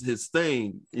like his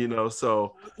thing,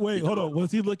 So wait, hold on.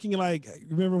 Was he looking like?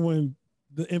 Remember when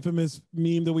the infamous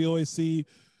meme that we always see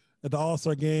at the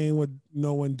All-Star game with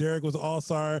when Derek was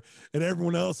All-Star and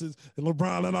everyone else is and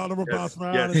LeBron and all the LeBron's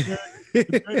around. Yes.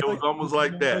 It was almost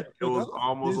like that. It was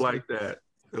almost like that.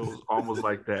 It was almost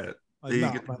like that. He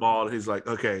get the ball and he's like,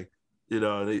 okay, he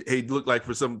looked like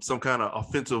for some kind of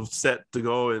offensive set to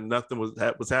go and nothing was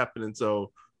happening.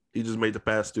 So he just made the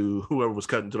pass to whoever was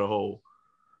cutting to the hole.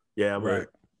 Yeah, but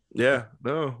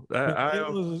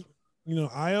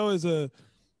Io is a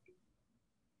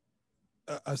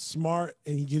smart,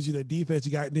 and he gives you the defense.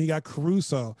 Then you got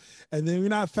Caruso, and then you're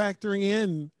not factoring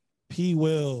in P.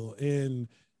 Will, and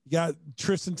you got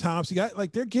Tristan Thompson. You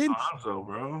got they're getting Lonzo,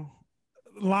 bro.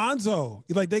 Lonzo,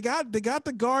 they got the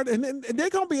guard, and they're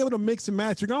gonna be able to mix and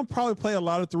match. You're gonna probably play a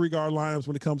lot of 3-guard lineups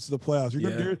when it comes to the playoffs.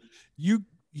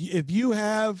 If you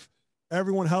have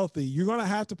everyone healthy, you're gonna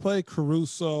have to play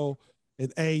Caruso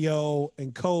and Ayo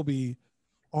and Kobe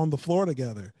on the floor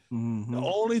together. Mm-hmm. The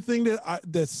only thing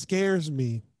that scares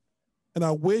me, and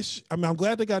I'm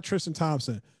glad they got Tristan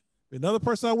Thompson. Another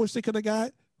person I wish they could have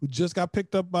got, who just got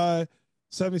picked up by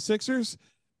 76ers,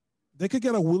 they could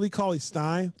get a Willie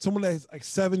Cauley-Stein, someone that's like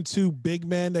 7'2" big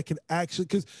man that can actually,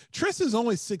 because Tristan's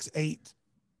only 6'8"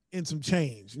 and some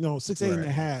change, 6'8" and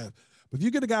a half. But if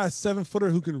you get a guy, a 7-footer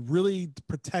who can really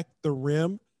protect the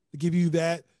rim to give you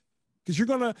that,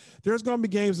 because there's gonna be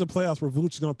games in the playoffs where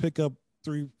Vooch is gonna pick up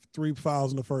three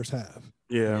fouls in the first half.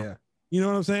 Yeah. You know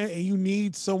what I'm saying? And you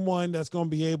need someone that's going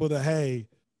to be able to, hey,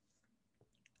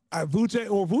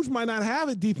 Vooch might not have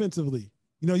it defensively.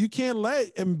 You know, you can't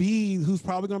let Embiid, who's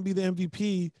probably going to be the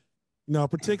MVP, you know,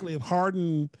 particularly if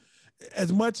Harden,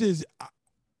 as much as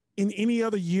in any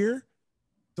other year,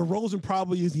 DeRozan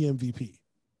probably is the MVP.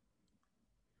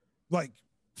 Like,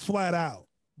 flat out.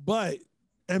 But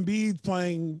Embiid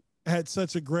has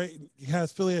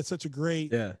Philly had such a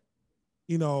great,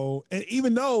 you know, and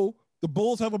even though the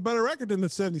Bulls have a better record than the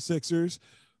 76ers,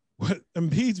 what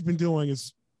Embiid's been doing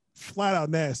is flat out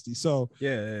nasty. So,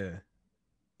 yeah.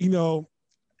 You know,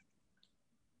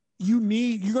 you're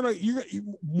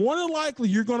more than likely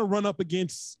you're gonna run up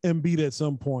against Embiid at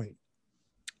some point.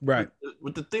 Right.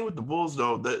 With the thing with the Bulls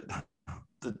though, that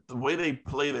the way they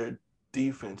play their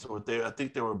defense, I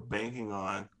think they were banking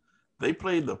on, they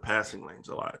played the passing lanes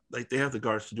a lot. Like they have the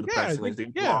guards to do the passing lanes.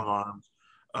 They have long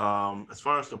arms. As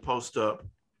far as the post up,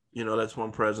 you know, that's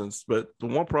one presence. But the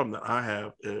one problem that I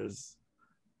have is,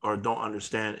 or don't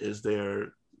understand, is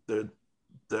their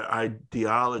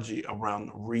ideology around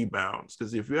the rebounds.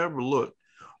 Because if you ever look,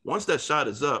 once that shot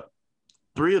is up,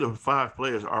 3 of the 5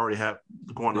 players already have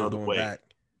going the other way. Back.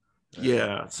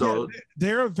 Yeah, so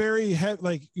they're a very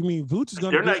like, you mean Vooch is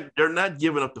going to they're not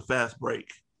giving up the fast break.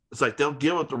 It's like they'll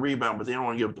give up the rebound, but they don't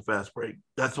want to give up the fast break.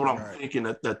 That's what I'm thinking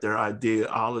that their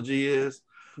ideology is.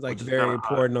 Like very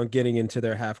important on getting into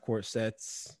their half court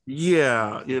sets.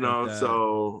 Yeah, you know,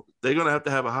 so they're gonna have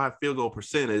to have a high field goal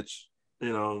percentage,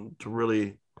 you know, to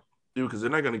really do, because they're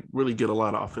not gonna really get a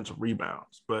lot of offensive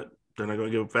rebounds, but they're not gonna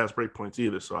give them fast break points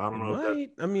either. So I don't know. I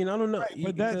don't know.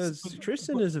 Right, because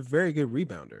Tristan is a very good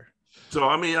rebounder. So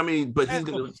I mean, but he's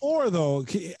gonna 4 though.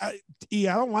 I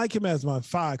don't like him as my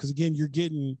 5 because again, you're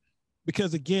getting,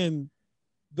 because again,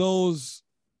 those,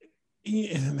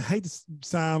 and I hate to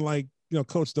sound like, you know,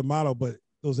 Coach D'Amato, but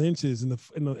those inches in the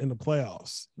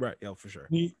playoffs, right? Yeah, for sure.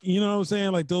 You know what I'm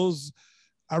saying? Like those,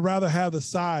 I'd rather have the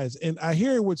size. And I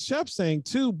hear what Shep's saying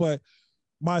too, but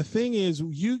my thing is,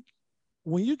 when you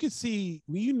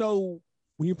know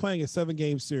when you're playing a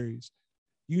 7-game series,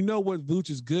 you know what Vooch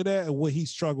is good at and what he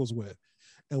struggles with.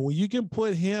 And when you can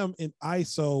put him in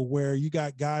ISO where you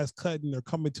got guys cutting or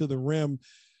coming to the rim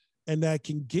and that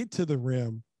can get to the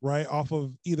rim, right, off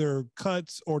of either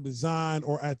cuts or design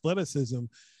or athleticism,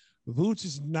 Vooch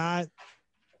is not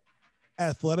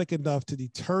athletic enough to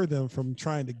deter them from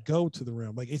trying to go to the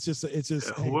rim. Like it's just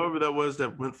whoever that was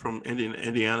that went from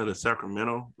Indiana to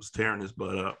Sacramento was tearing his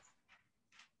butt up.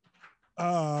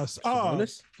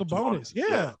 Sabonis.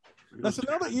 Yeah. That's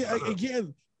another. Yeah,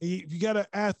 again, if you got an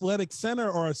athletic center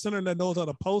or a center that knows how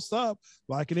to post up,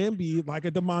 like an Embiid, like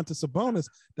a Domantas Sabonis,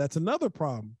 that's another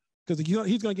problem. Because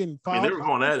he's going to get in foul. I mean, they were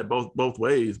going at it both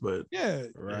ways, but yeah,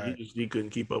 right. He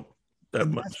couldn't keep up that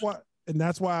much.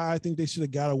 That's why I think they should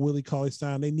have got a Willie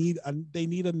Cauley-Stein. They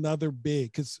need another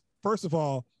big. Because first of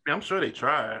all, I'm sure they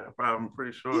tried. I'm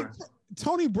pretty sure.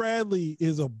 Tony Bradley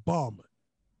is a bum.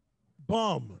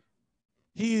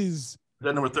 He is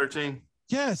that number 13.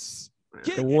 Yes.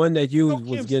 The one that you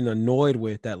was getting annoyed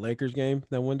with that Lakers game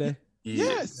that one day.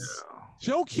 Yes.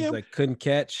 Joe Kim like couldn't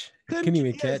catch. Couldn't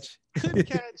even catch. Couldn't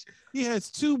catch. He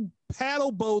has 2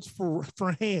 paddle boats for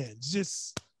hands.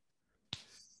 Just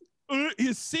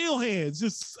his seal hands.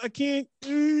 Just I can't.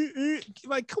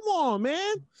 Like, come on,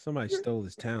 man. Somebody stole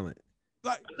his talent.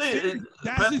 Like that's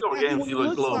exactly games he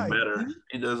looks a little better.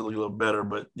 He does look a little better,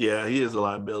 but yeah, he is a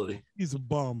liability. He's a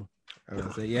bum. I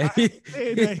was say, yeah.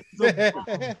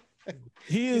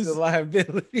 He's a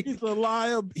liability.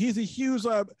 He's a huge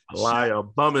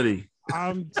liability.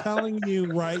 I'm telling you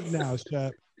right now,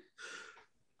 Shep.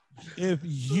 If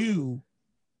you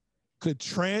could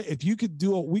we could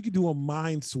do a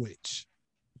mind switch.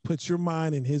 Put your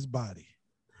mind in his body.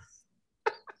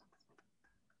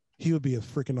 He would be a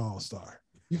freaking all-star.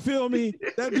 You feel me?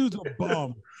 That dude's a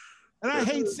bum. And I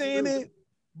hate saying it,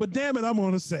 but damn it, I'm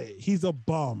gonna say it. He's a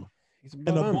bum. He's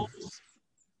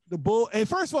a bum. And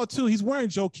first of all, too, he's wearing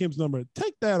Joe Kim's number.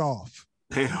 Take that off.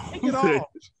 Damn. Take it off.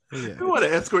 Yeah. You want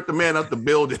to escort the man out the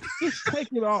building. Just take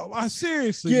it off. I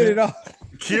seriously get it off.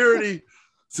 Security.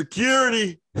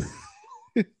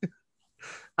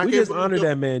 We just honored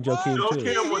that man, Joe Kim. Joe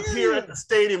Kim was here at the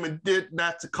stadium and did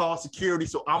not to call security,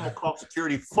 so I'm gonna call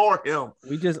security for him.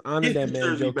 We just honored that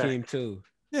man, Joe Kim, too.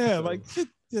 Yeah, like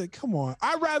come on.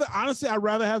 I'd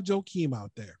rather have Joe Kim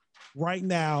out there right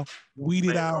now,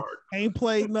 weeded out, ain't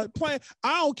played, not playing.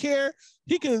 I don't care.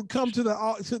 He can come to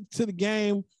the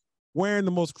game wearing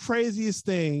the most craziest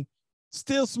thing,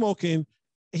 still smoking.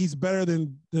 He's better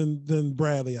than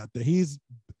Bradley out there. He's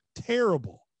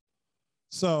terrible.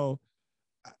 So,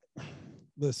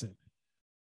 listen,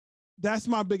 that's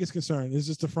my biggest concern. Is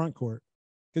just the front court.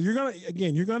 because you're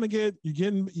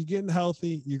getting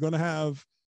healthy. You're gonna have,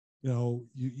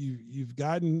 you've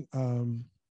gotten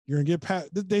you're gonna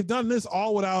get they've done this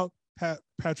all without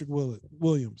Patrick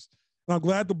Williams. And I'm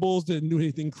glad the Bulls didn't do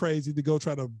anything crazy to go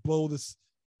try to blow this,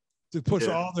 to push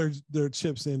all their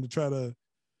chips in to try to.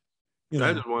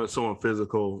 I just wanted someone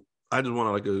physical. I just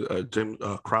wanted like a James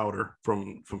Crowder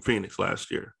from Phoenix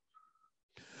last year.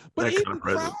 But even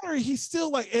Crowder, he's still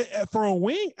like for a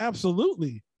wing,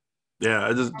 absolutely. Yeah,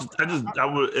 I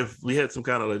would, if we had some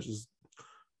kind of like just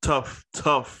tough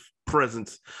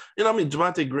presence.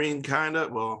 Javonte Green kind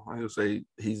of. Well, I would say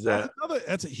he's that.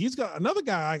 He's got another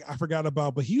guy I forgot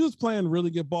about, but he was playing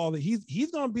really good ball. That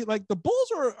he's gonna be like, the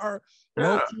Bulls are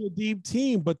low-key a deep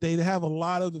team, but they have a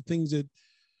lot of the things that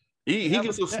he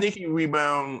gets some sneaky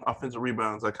offensive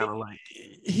rebounds. I kind of like.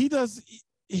 He does.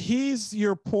 He's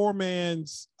your poor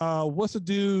man's. What's the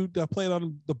dude that played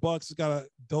on the Bucks? Has got a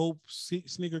dope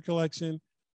sneaker collection.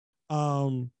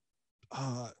 PJ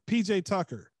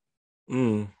Tucker.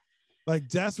 Like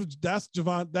that's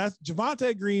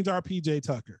Javonte Green's our PJ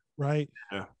Tucker, right?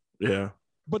 Yeah.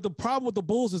 But the problem with the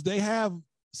Bulls is they have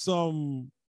some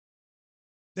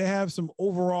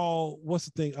overall, what's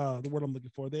the thing? The word I'm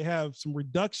looking for. They have some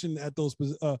reduction at those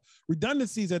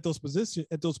redundancies at those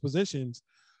positions,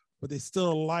 but they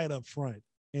still light up front,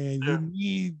 and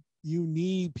you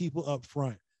need people up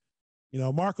front.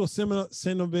 Marko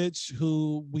Simonovic,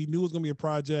 who we knew was going to be a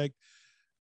project,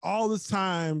 all this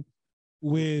time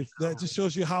with that just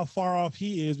shows you how far off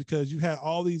he is, because you had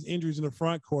all these injuries in the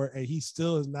front court and he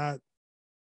still has not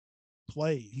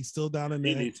played. He's still down in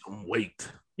there. He needs some weight.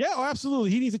 Yeah, absolutely.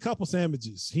 He needs a couple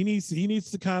sandwiches. He needs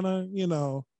to kind of,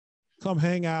 come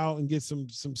hang out and get some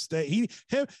stay. He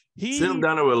send him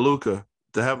down there with Luka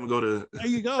to have him go to. There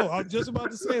you go. I was just about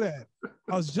to say that.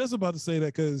 Because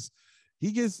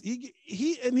he gets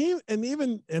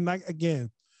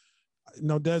Des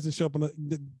didn't show up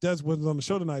Des wasn't on the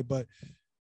show tonight, but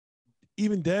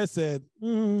even Des said,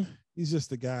 he's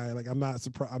just a guy. Like, I'm not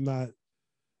surprised. I'm not,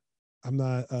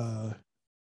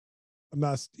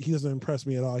 he doesn't impress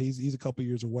me at all. He's a couple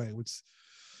years away, which,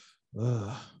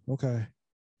 okay.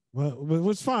 Well,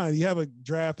 it's fine. You have a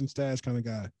draft and stash kind of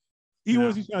guy. What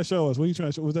was he trying to show us? What are you trying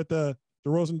to show? Was that the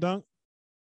Rosen dunk?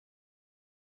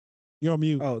 You're on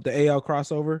mute. Oh, the AL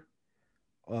crossover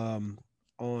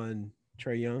on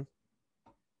Trae Young.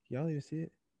 Y'all even see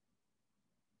it?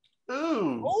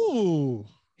 Ooh.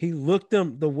 He looked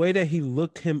him, the way that he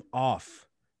looked him off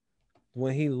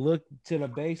when he looked to the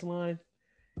baseline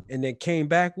and then came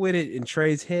back with it in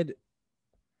Trae's head.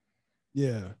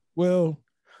 Yeah. Well,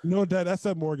 that's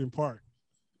at Morgan Park.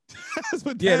 That's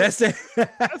at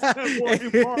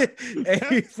Morgan Park.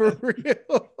 Hey, for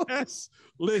real.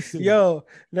 Listen. Yo,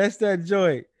 that's that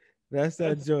joint.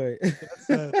 Listen,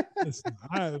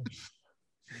 I've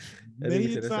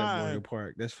many times. That's at Morgan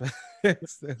Park. That's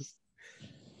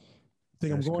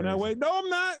think I'm going crazy. that way? No, I'm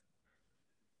not.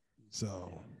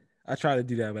 So I try to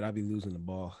do that, but I'll be losing the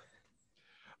ball.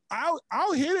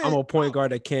 I'll hit it. I'm a point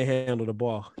guard that can't handle the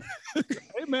ball.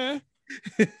 Hey, man.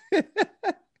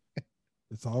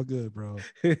 It's all good, bro.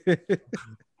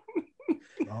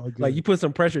 All good. Like, you put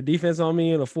some pressure defense on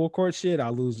me in a full court shit,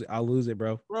 I'll lose it,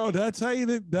 bro. Bro, did I tell you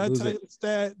the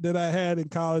stat that I had in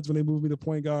college when they moved me to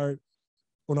point guard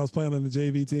when I was playing on the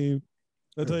JV team?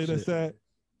 Did I tell you that stat?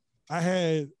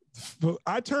 I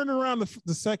turned around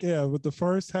the second half, but the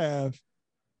first half,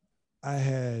 I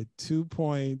had 2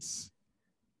 points.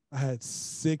 I had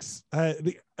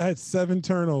 7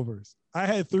 turnovers. I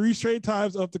had 3 straight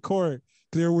times up the court.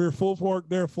 They're full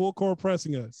court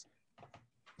pressing us.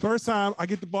 First time I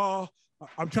get the ball,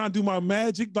 I'm trying to do my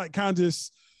magic, like kind of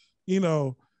just, kind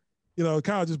of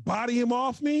just body him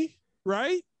off me,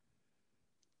 right?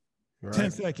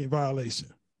 10-second violation.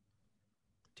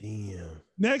 Damn.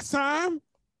 Next time,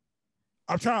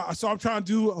 I'm trying to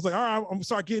do. I was like, all right, I'm gonna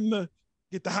start get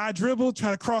the high dribble,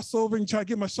 try to cross over and try to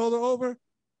get my shoulder over.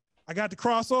 I got the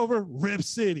crossover, Rip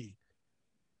City.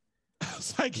 I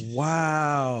was like,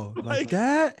 wow, like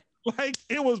that? Like,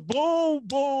 it was boom,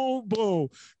 boom, boom.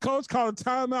 Coach called a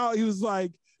timeout. He was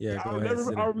like, yeah, I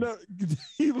remember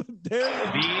he was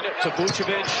there. Lead to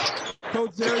Vucevic.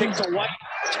 Coach The kick to White.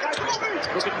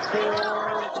 Looking for.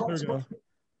 There we go.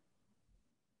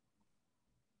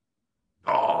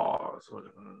 Oh,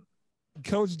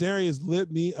 Coach Darius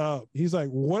lit me up. He's like,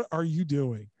 what are you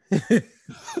doing?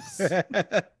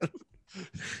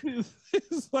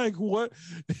 It's like, what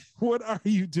are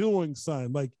you doing,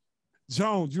 son? Like,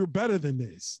 Jones, you're better than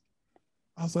this.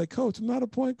 I was like, Coach, I'm not a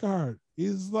point guard.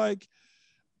 He's like,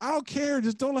 I don't care.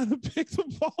 Just don't let him pick the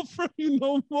ball from you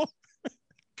no more.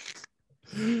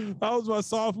 That was my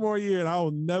sophomore year, and I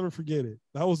will never forget it.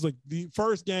 That was like the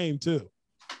first game too.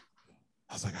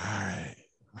 I was like, all right,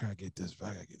 I gotta get this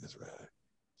right.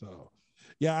 So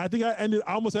yeah, I think I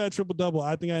almost had a triple double.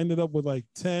 I think I ended up with like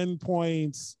 10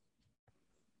 points,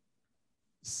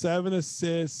 7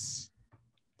 assists.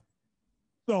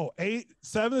 No,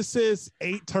 7 assists,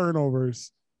 8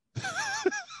 turnovers.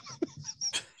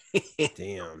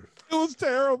 Damn. It was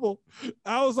terrible.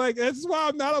 I was like, that's why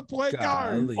I'm not a point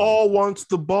guard. Golly. All wants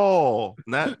the ball.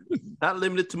 Not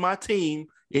limited to my team.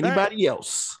 Anybody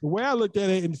else? The way I looked at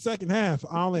it in the second half,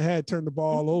 I only had turned the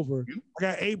ball over. I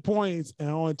got 8 points and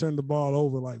I only turned the ball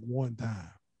over like one time.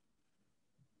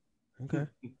 Okay.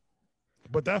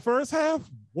 But that first half,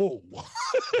 whoa.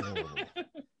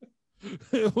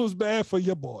 It was bad for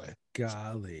your boy.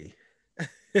 Golly.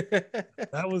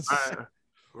 That was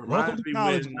Reminds me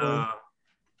college, when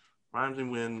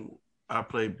boy. I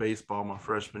played baseball my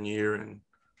freshman year, and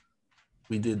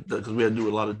we did because we had to do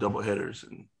a lot of double headers,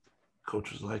 and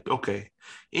coach was like, "Okay,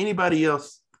 can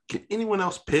anyone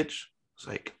else pitch?" It's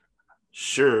like,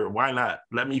 "Sure, why not?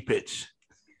 Let me pitch."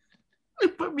 He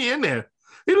put me in there.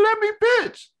 He let me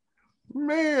pitch.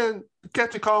 Man,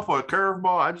 catch a call for a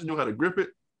curveball. I just knew how to grip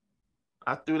it.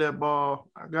 I threw that ball.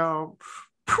 I got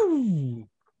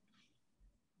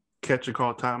catcher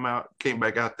called timeout. Came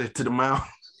back out there to the mound.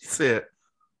 He said,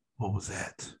 "What was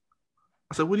that?"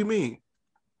 I said, "What do you mean?"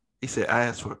 He said, "I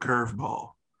asked for a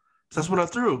curveball." So that's what I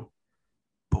threw.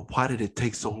 But why did it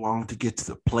take so long to get to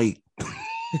the plate?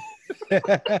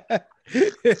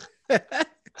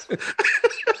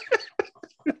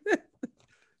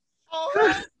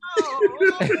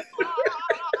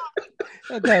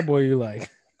 What that boy you like?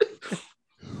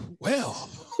 Well,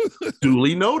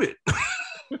 Duly noted.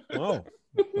 Oh,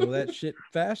 well, that shit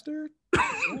faster?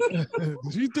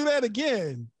 you do that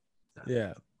again.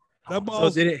 Yeah. That So ball.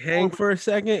 did it hang for a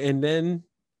second and then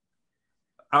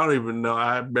I don't even know.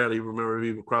 I barely remember it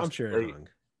even crossing. I'm sure the it plate. hung.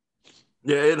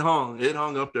 Yeah, it hung. It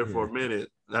hung up there for a Yeah. minute.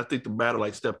 And I think the batter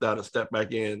like stepped out and stepped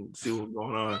back in to see what was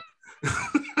going on.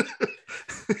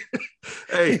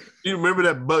 Hey, you remember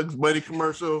that Bugs Bunny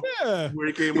commercial Yeah, where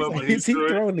he came up and he Is he threw it?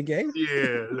 throwing the game?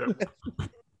 Yeah.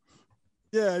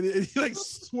 yeah. and he like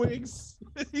swings.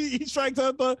 He strikes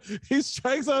out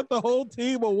the whole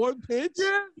team on one pitch.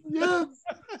 Yeah.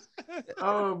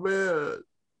 Oh man.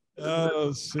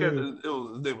 Oh shit. His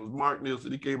name was Mark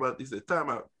Nielsen. He came out. He said,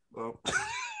 "Timeout."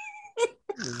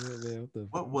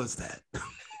 What was that?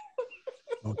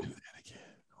 Don't do that again.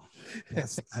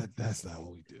 That's not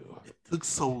what we do. It took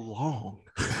so long.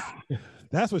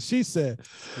 That's what she said.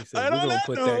 He said, And we're on gonna that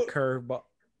put note- that curveball.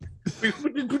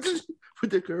 Put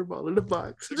that curveball in the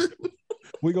box.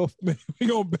 We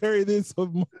gonna bury this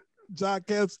so John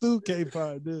Camp Stu can't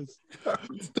find this.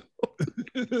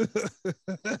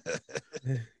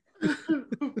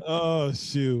 Oh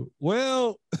shoot.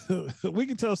 Well, we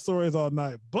can tell stories all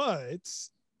night, but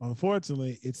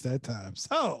unfortunately, it's that time.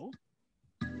 So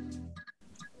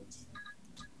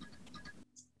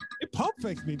it pump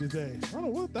faked me today. I don't know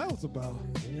what that was about.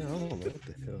 Yeah, I don't know what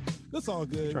the hell. That's all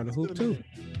good. Trying to hoop too.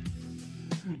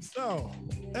 So,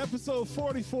 episode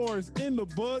 44 is in the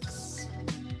books.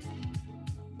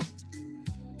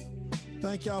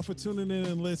 Thank y'all for tuning in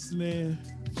and listening.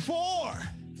 For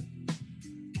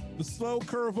the slow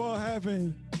curveball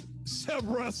having Shep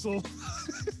Russell.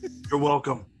 You're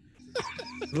welcome.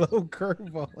 Low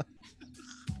curveball.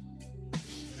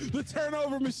 The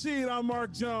turnover machine, I'm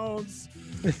Mark Jones.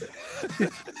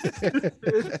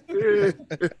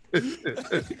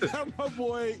 I'm my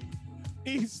boy,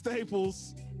 E.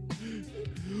 Staples.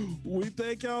 We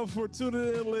thank y'all for tuning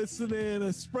in and listening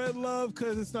and spread love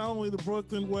because it's not only the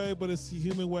Brooklyn way, but it's the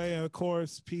human way. And of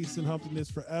course, peace and humpiness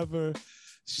forever.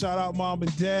 Shout out mom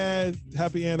and dad.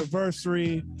 Happy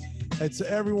anniversary. And to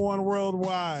everyone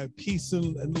worldwide, peace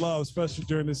and love, especially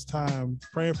during this time.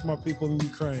 Praying for my people in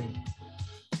Ukraine.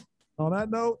 On that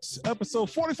note, episode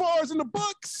 44 is in the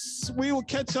books. We will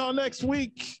catch y'all next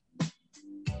week.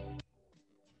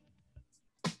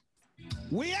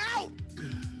 We out.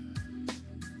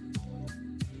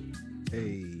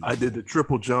 Hey. I did the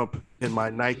triple jump in my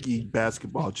Nike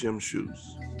basketball gym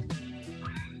shoes.